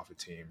doors off a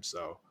team.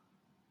 So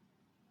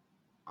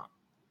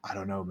I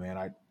don't know, man.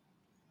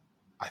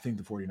 I think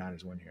the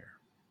 49ers win here.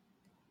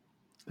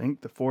 I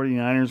think the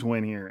 49ers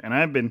win here. And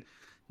I've been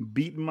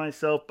beating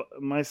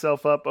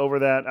myself up over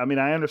that. I mean,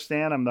 I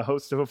understand I'm the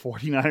host of a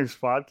 49ers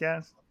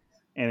podcast,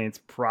 and it's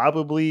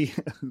probably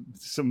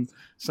some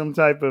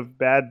type of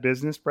bad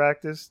business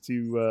practice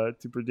to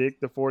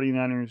predict the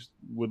 49ers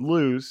would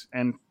lose.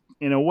 And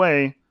in a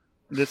way,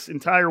 this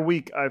entire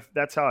week,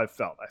 that's how I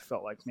felt. I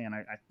felt like, man,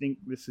 I think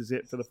this is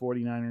it for the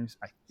 49ers.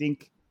 I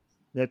think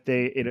that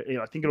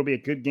I think it'll be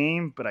a good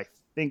game, but I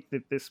think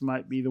that this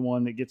might be the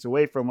one that gets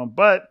away from them.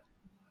 But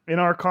in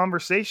our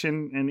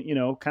conversation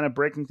and, kind of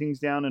breaking things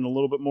down in a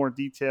little bit more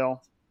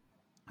detail,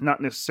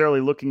 not necessarily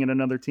looking at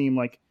another team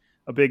like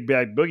a big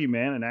bad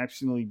boogeyman and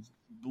actually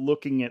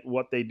looking at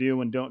what they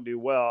do and don't do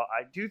well,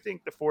 I do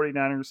think the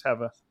 49ers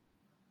have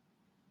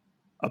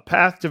a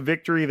path to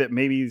victory that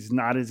maybe is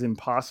not as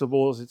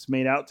impossible as it's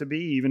made out to be,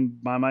 even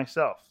by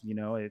myself.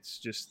 It's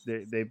just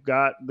they've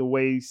got the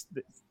ways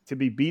to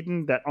be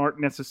beaten that aren't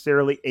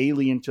necessarily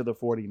alien to the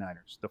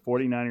 49ers. The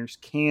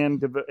 49ers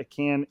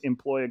can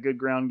employ a good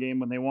ground game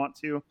when they want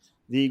to.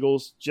 The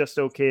Eagles just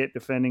okay at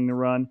defending the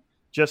run,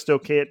 just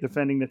okay at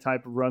defending the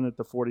type of run that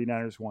the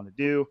 49ers want to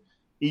do.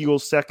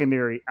 Eagles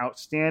secondary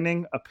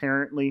outstanding,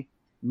 apparently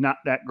not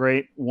that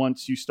great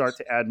once you start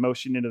to add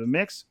motion into the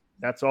mix.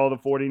 That's all the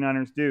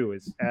 49ers do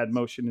is add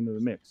motion into the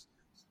mix.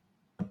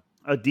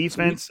 A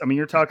defense, I mean,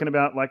 you're talking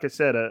about, like I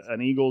said,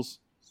 an Eagles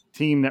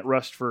team that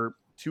rushed for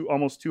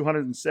almost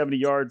 270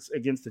 yards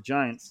against the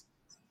Giants.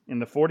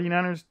 And the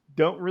 49ers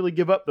don't really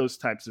give up those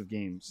types of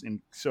games.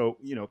 And so,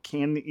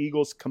 can the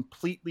Eagles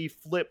completely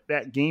flip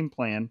that game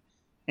plan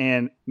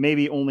and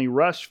maybe only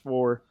rush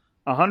for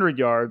 100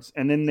 yards,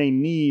 and then they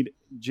need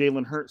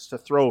Jalen Hurts to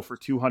throw for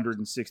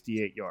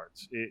 268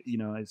 yards?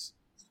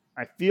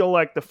 I feel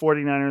like the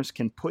 49ers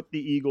can put the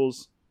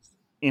Eagles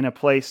in a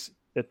place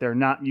that they're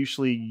not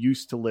usually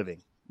used to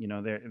living. You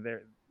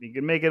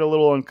can make it a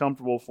little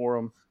uncomfortable for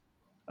them.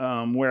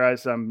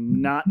 Whereas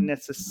I'm not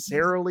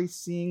necessarily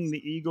seeing the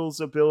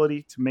Eagles'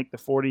 ability to make the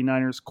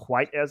 49ers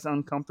quite as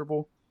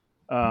uncomfortable,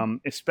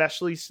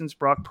 especially since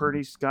Brock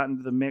Purdy's gotten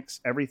to the mix.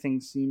 Everything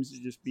seems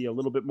to just be a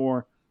little bit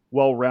more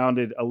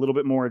well-rounded, a little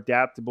bit more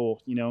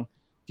adaptable. Do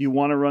you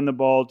want to run the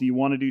ball? Do you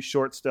want to do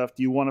short stuff?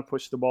 Do you want to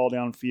push the ball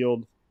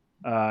downfield?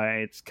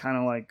 It's kind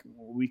of like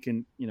we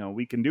can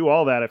do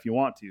all that if you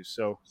want to.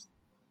 So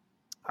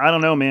I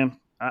don't know, man.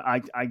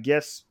 I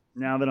guess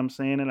now that I'm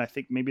saying it, I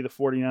think maybe the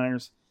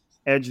 49ers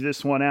edge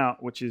this one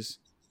out, which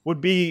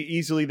would be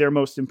easily their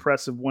most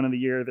impressive win of the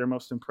year, their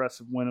most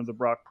impressive win of the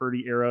Brock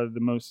Purdy era, the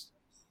most,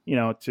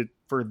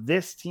 for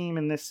this team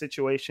in this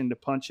situation to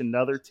punch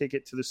another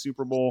ticket to the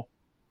Super Bowl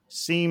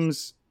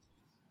seems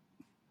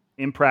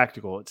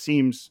impractical. It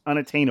seems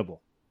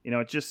unattainable.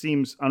 It just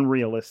seems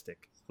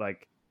unrealistic.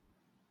 Like,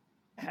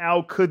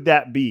 how could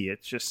that be?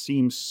 It just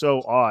seems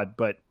so odd,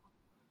 but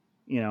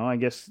I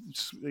guess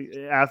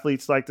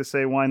athletes like to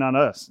say, why not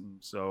us? And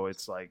so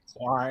it's like,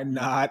 why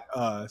not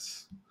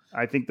us?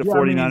 I think the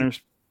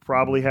 49ers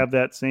probably have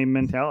that same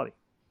mentality.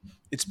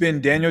 It's been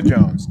Daniel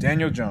Jones,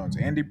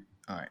 Andy,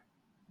 all right,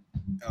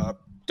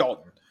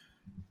 Dalton,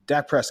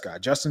 Dak Prescott,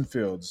 Justin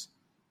Fields,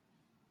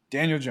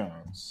 Daniel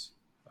Jones,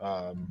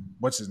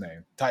 what's his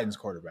name? Titans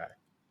quarterback,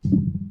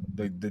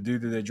 the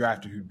dude that they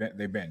drafted who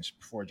they benched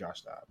before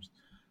Josh Dobbs,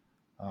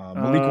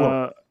 Malik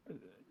Willis.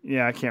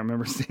 Yeah, I can't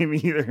remember his name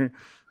either.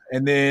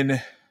 And then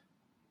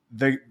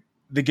the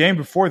game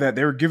before that,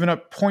 they were giving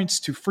up points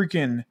to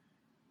freaking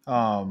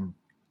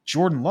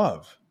Jordan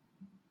Love.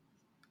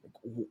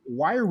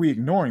 Why are we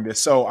ignoring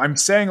this? So I'm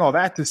saying all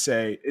that to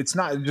say it's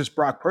not just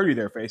Brock Purdy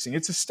they're facing.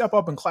 It's a step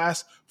up in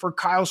class for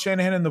Kyle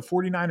Shanahan and the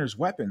 49ers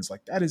weapons.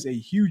 Like, that is a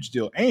huge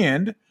deal.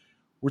 And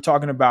we're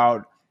talking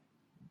about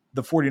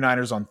the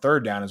 49ers on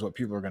third down is what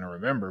people are going to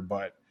remember.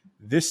 But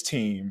this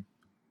team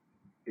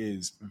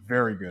is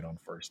very good on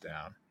first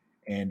down.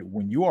 And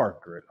when you are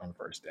good on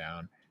first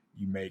down,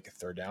 you make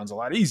third downs a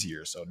lot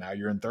easier. So now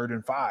you're in 3rd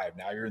and 5.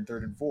 Now you're in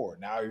 3rd and 4.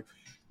 Now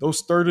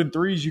those 3rd and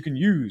 3s you can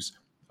use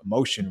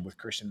motion with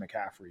Christian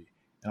McCaffrey.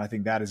 And I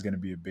think that is going to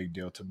be a big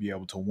deal to be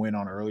able to win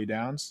on early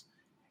downs.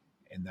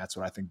 And that's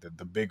what I think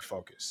the big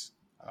focus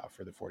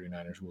for the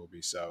 49ers will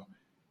be. So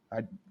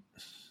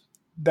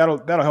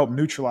that'll help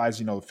neutralize,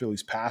 the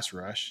Phillies pass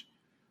rush.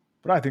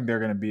 But I think they're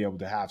going to be able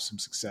to have some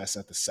success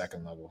at the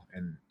second level.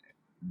 And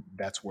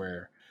that's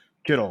where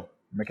Kittle,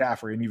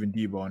 McCaffrey, and even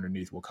Debo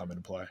underneath will come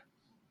into play.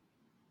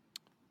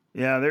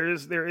 Yeah,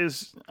 there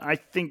is. I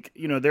think,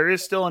 there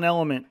is still an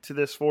element to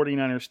this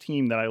 49ers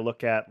team that I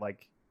look at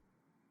like,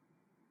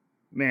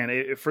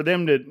 man, for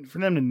them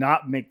to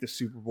not make the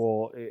Super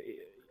Bowl,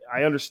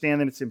 I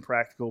understand that it's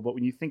impractical, but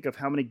when you think of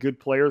how many good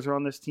players are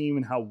on this team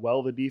and how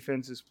well the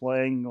defense is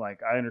playing,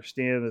 like, I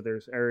understand that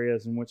there's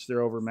areas in which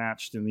they're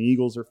overmatched and the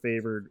Eagles are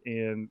favored.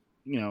 And,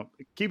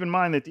 keep in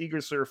mind that the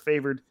Eagles are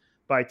favored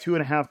by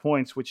 2.5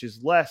 points, which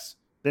is less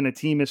than a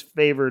team is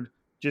favored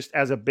just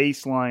as a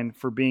baseline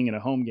for being in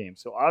a home game.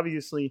 So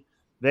obviously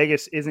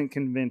Vegas isn't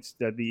convinced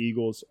that the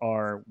Eagles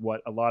are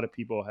what a lot of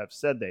people have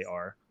said they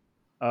are.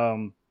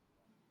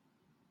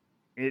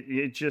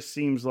 It just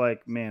seems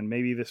like, man,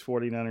 maybe this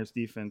 49ers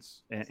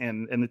defense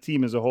and the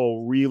team as a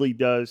whole really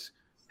does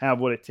have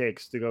what it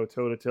takes to go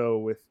toe-to-toe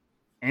with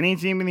any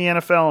team in the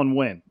NFL and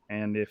win.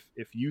 And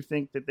if you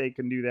think that they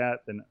can do that,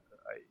 then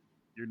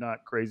you're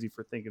not crazy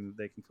for thinking that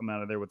they can come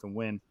out of there with a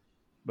win.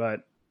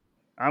 But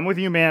I'm with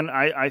you, man.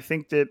 I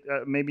think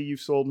that maybe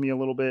you've sold me a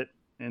little bit,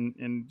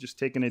 and just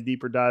taking a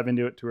deeper dive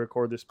into it to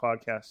record this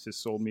podcast has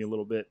sold me a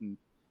little bit. And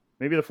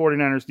maybe the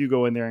 49ers do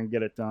go in there and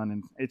get it done.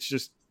 And it's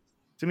just,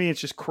 to me,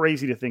 it's just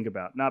crazy to think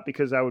about. Not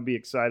because I would be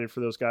excited for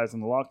those guys in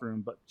the locker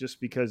room, but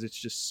just because it's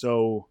just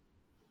so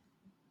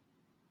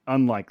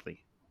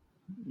unlikely,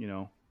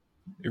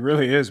 It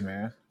really is,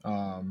 man.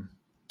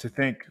 To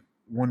think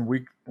when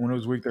it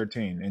was week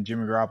 13 and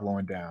Jimmy Garoppolo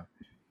went down,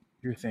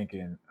 you're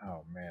thinking,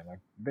 oh, man, like,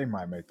 they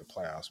might make the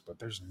playoffs, but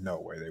there's no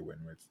way they win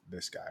with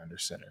this guy under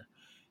center.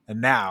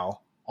 And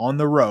now, on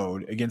the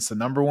road against the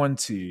number 1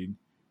 seed,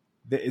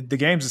 the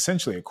game's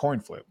essentially a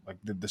coin flip. Like,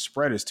 the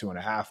spread is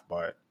 2.5,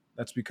 but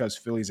that's because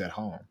Philly's at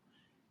home.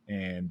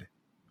 And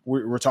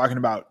we're talking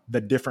about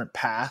the different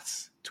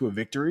paths to a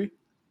victory.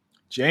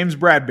 James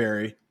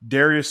Bradbury,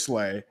 Darius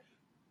Slay,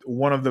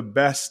 one of the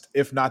best,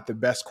 if not the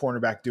best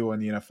cornerback duo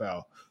in the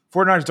NFL.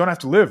 49ers don't have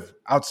to live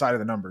outside of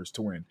the numbers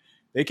to win.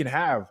 They can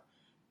have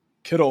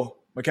Kittle,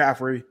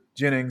 McCaffrey,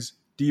 Jennings,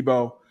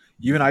 Debo,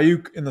 even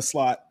Ayuk in the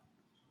slot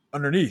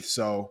underneath.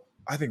 So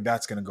I think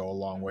that's going to go a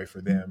long way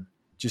for them,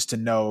 just to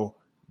know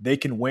they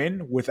can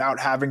win without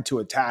having to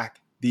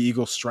attack the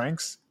Eagles'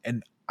 strengths.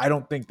 And I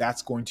don't think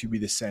that's going to be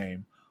the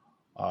same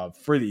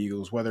for the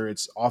Eagles, whether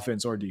it's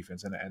offense or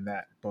defense. And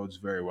that bodes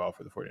very well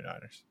for the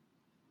 49ers.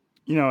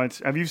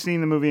 Have you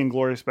seen the movie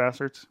Inglourious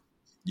Basterds?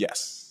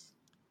 Yes.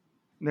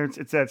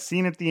 It's that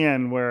scene at the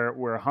end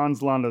where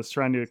Hans Landa is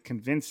trying to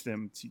convince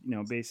them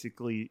to,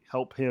 basically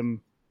help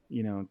him,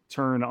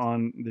 turn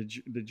on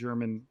the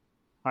German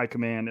high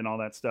command and all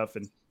that stuff.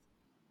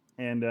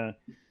 And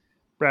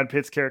Brad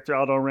Pitt's character,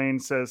 Aldo Rain,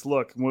 says,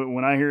 look,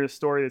 when I hear a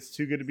story that's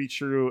too good to be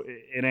true,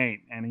 it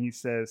ain't. And he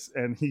says,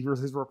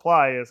 his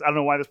reply is, I don't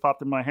know why this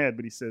popped in my head,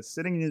 but he says,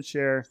 sitting in his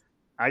chair,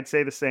 I'd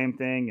say the same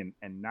thing.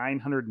 And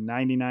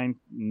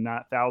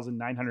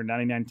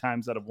 999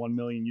 times out of 1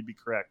 million, you'd be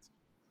correct.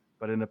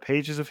 But in the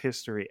pages of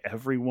history,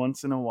 every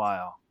once in a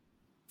while,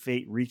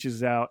 fate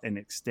reaches out and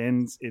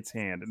extends its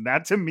hand. And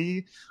that, to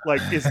me,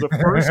 like, is the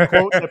first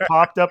quote that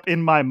popped up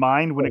in my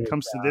mind when it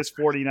comes to this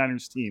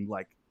 49ers team.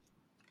 Like,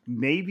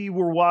 maybe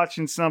we're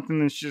watching something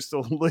that's just a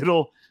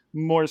little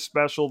more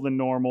special than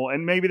normal.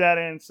 And maybe that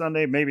ends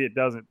Sunday, maybe it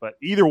doesn't. But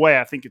either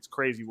way, I think it's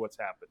crazy what's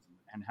happened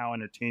and how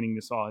entertaining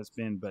this all has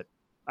been. But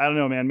I don't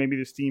know, man. Maybe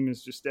this team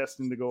is just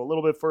destined to go a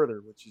little bit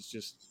further, which is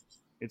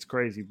just, it's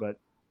crazy. But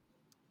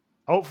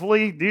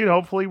hopefully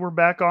we're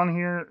back on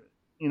here,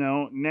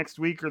 next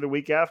week or the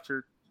week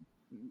after,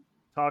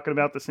 talking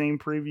about the same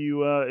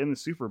preview in the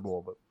Super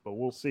Bowl. But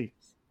we'll see.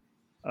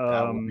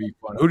 That would be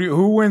fun.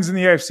 Who wins in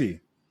the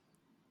AFC?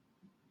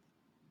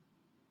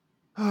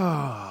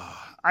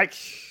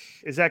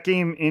 Is that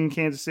game in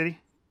Kansas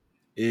City?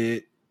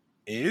 It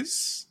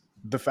is.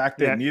 The fact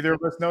that neither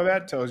of us know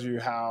that tells you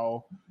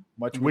how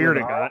much weird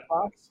it got.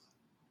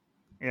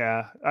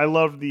 Yeah, I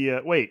love the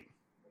wait.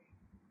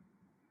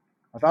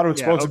 I thought it was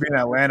supposed to be in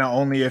Atlanta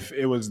only if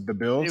it was the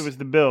Bills. It was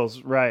the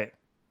Bills, right?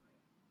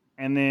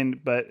 And then,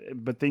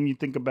 but then you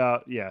think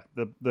about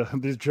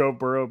the Joe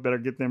Burrow better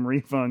get them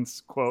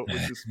refunds quote,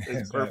 which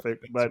is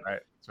perfect. That's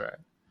right.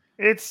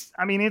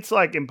 It's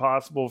like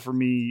impossible for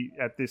me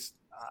at this.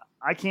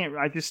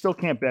 I just still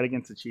can't bet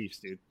against the Chiefs,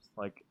 dude.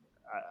 Like,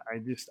 I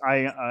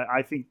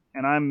think,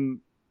 and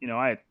I'm,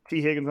 I had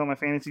T. Higgins on my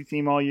fantasy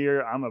team all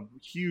year. I'm a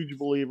huge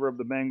believer of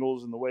the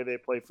Bengals and the way they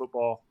play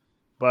football,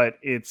 but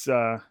it's,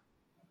 I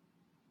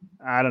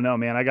don't know,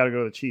 man. I got to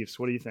go to the Chiefs.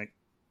 What do you think?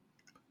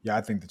 Yeah,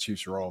 I think the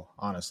Chiefs roll,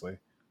 honestly.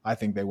 I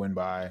think they win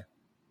by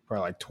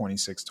probably like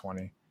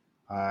 26-20.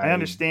 I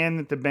understand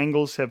that the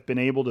Bengals have been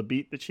able to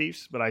beat the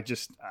Chiefs, but I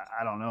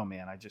don't know,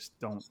 man. I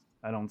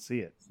don't see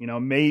it.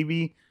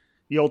 Maybe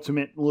the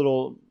ultimate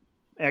little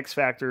X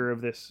factor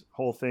of this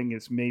whole thing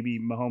is maybe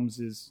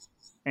Mahomes'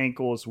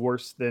 ankle is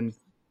worse than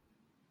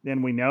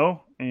we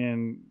know.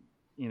 And,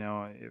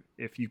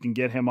 if you can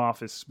get him off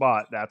his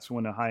spot, that's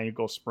when a high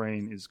ankle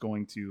sprain is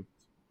going to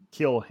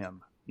kill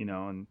him,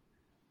 and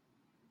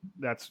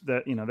that's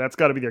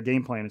got to be their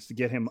game plan, is to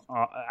get him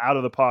out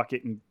of the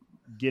pocket and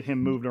get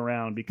him moved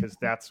around, because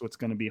that's what's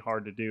going to be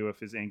hard to do if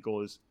his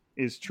ankle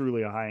is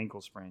truly a high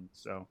ankle sprain.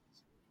 So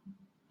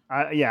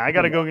I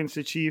got to go against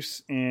the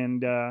Chiefs,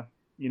 and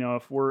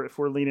if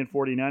we're leaning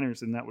 49ers,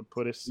 then that would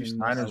put us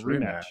in a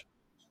rematch.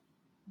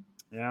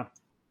 Yeah.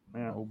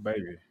 Oh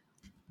baby.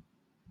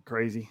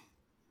 Crazy.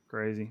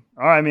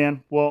 All right,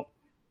 man. Well,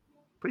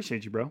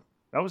 appreciate you, bro.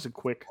 That was a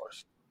quick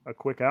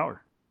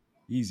hour.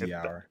 Easy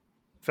hour.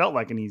 Felt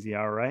like an easy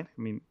hour, right?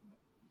 I mean,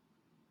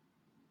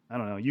 I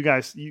don't know. You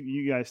guys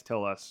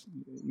tell us.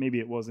 Maybe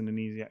it wasn't an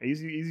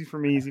easy for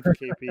me, easy for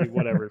KP,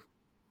 whatever.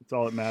 It's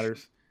all that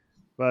matters.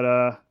 But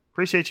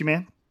appreciate you,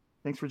 man.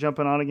 Thanks for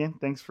jumping on again.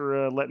 Thanks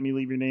for letting me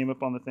leave your name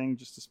up on the thing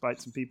just to spite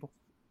some people.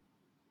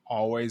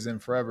 Always and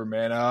forever,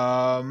 man.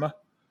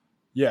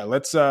 Yeah,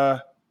 let's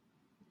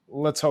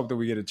hope that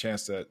we get a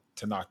chance to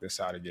knock this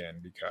out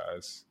again,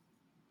 because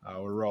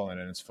we're rolling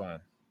and it's fun.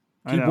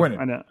 Keep winning.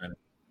 I know.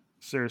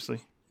 Seriously,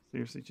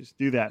 just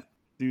do that.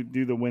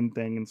 Do the win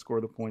thing and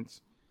score the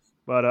points.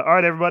 But all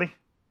right, everybody,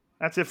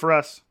 that's it for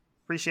us.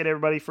 Appreciate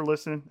everybody for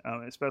listening,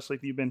 especially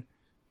if you've been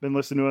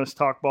listening to us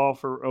talk ball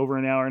for over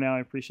an hour now.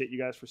 I appreciate you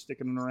guys for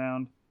sticking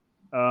around.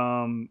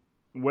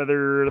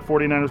 Whether the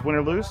 49ers win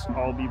or lose,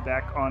 I'll be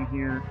back on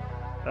here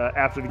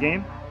after the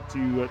game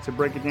to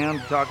break it down,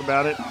 to talk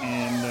about it,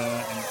 and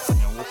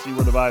we'll see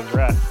where the vibes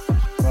are at.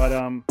 But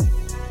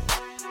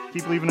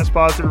keep leaving us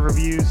positive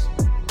reviews.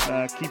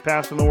 Keep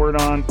passing the word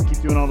on.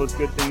 Keep doing all those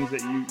good things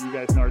that you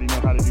guys already know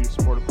how to do to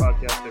support a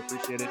podcast. I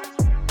appreciate it.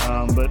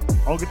 But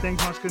all good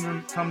things must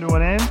come to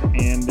an end.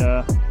 And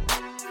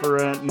for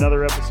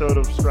another episode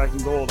of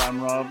Striking Gold,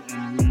 I'm Rob,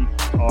 and we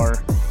are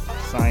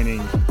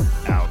signing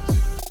out.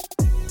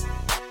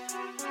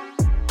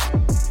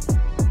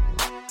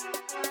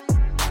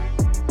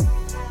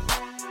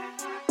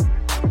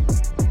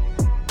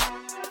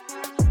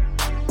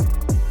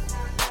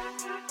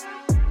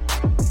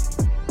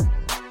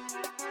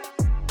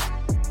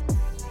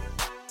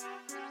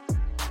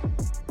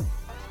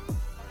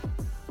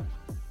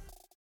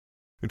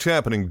 It's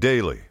happening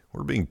daily.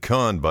 We're being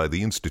conned by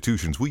the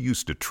institutions we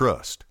used to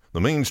trust.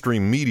 The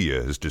mainstream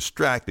media is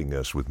distracting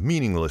us with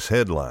meaningless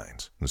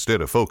headlines instead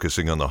of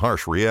focusing on the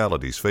harsh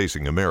realities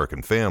facing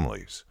American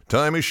families.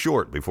 Time is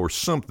short before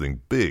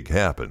something big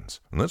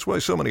happens, and that's why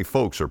so many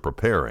folks are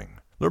preparing.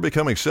 They're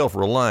becoming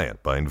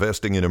self-reliant by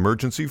investing in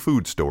emergency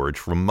food storage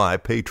from My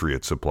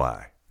Patriot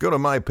Supply. Go to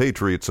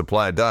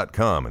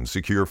MyPatriotSupply.com and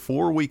secure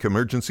 4-week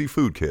emergency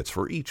food kits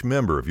for each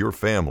member of your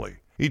family.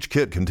 Each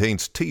kit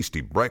contains tasty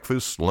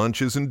breakfasts,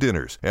 lunches, and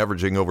dinners,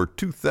 averaging over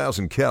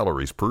 2,000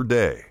 calories per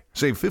day.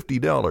 Save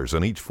 $50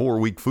 on each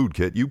 4-week food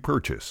kit you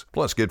purchase,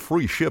 plus get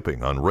free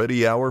shipping on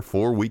Ready Hour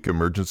 4-week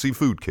emergency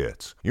food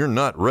kits. You're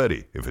not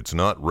ready if it's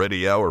not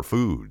Ready Hour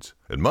Foods.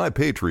 At My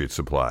Patriot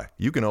Supply,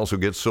 you can also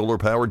get solar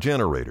power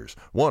generators,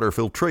 water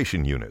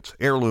filtration units,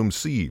 heirloom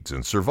seeds,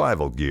 and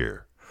survival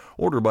gear.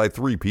 Order by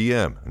 3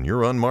 p.m. and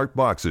your unmarked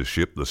boxes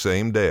ship the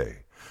same day.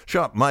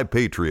 Shop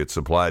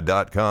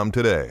MyPatriotSupply.com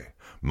today.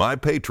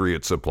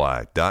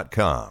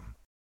 MyPatriotSupply.com.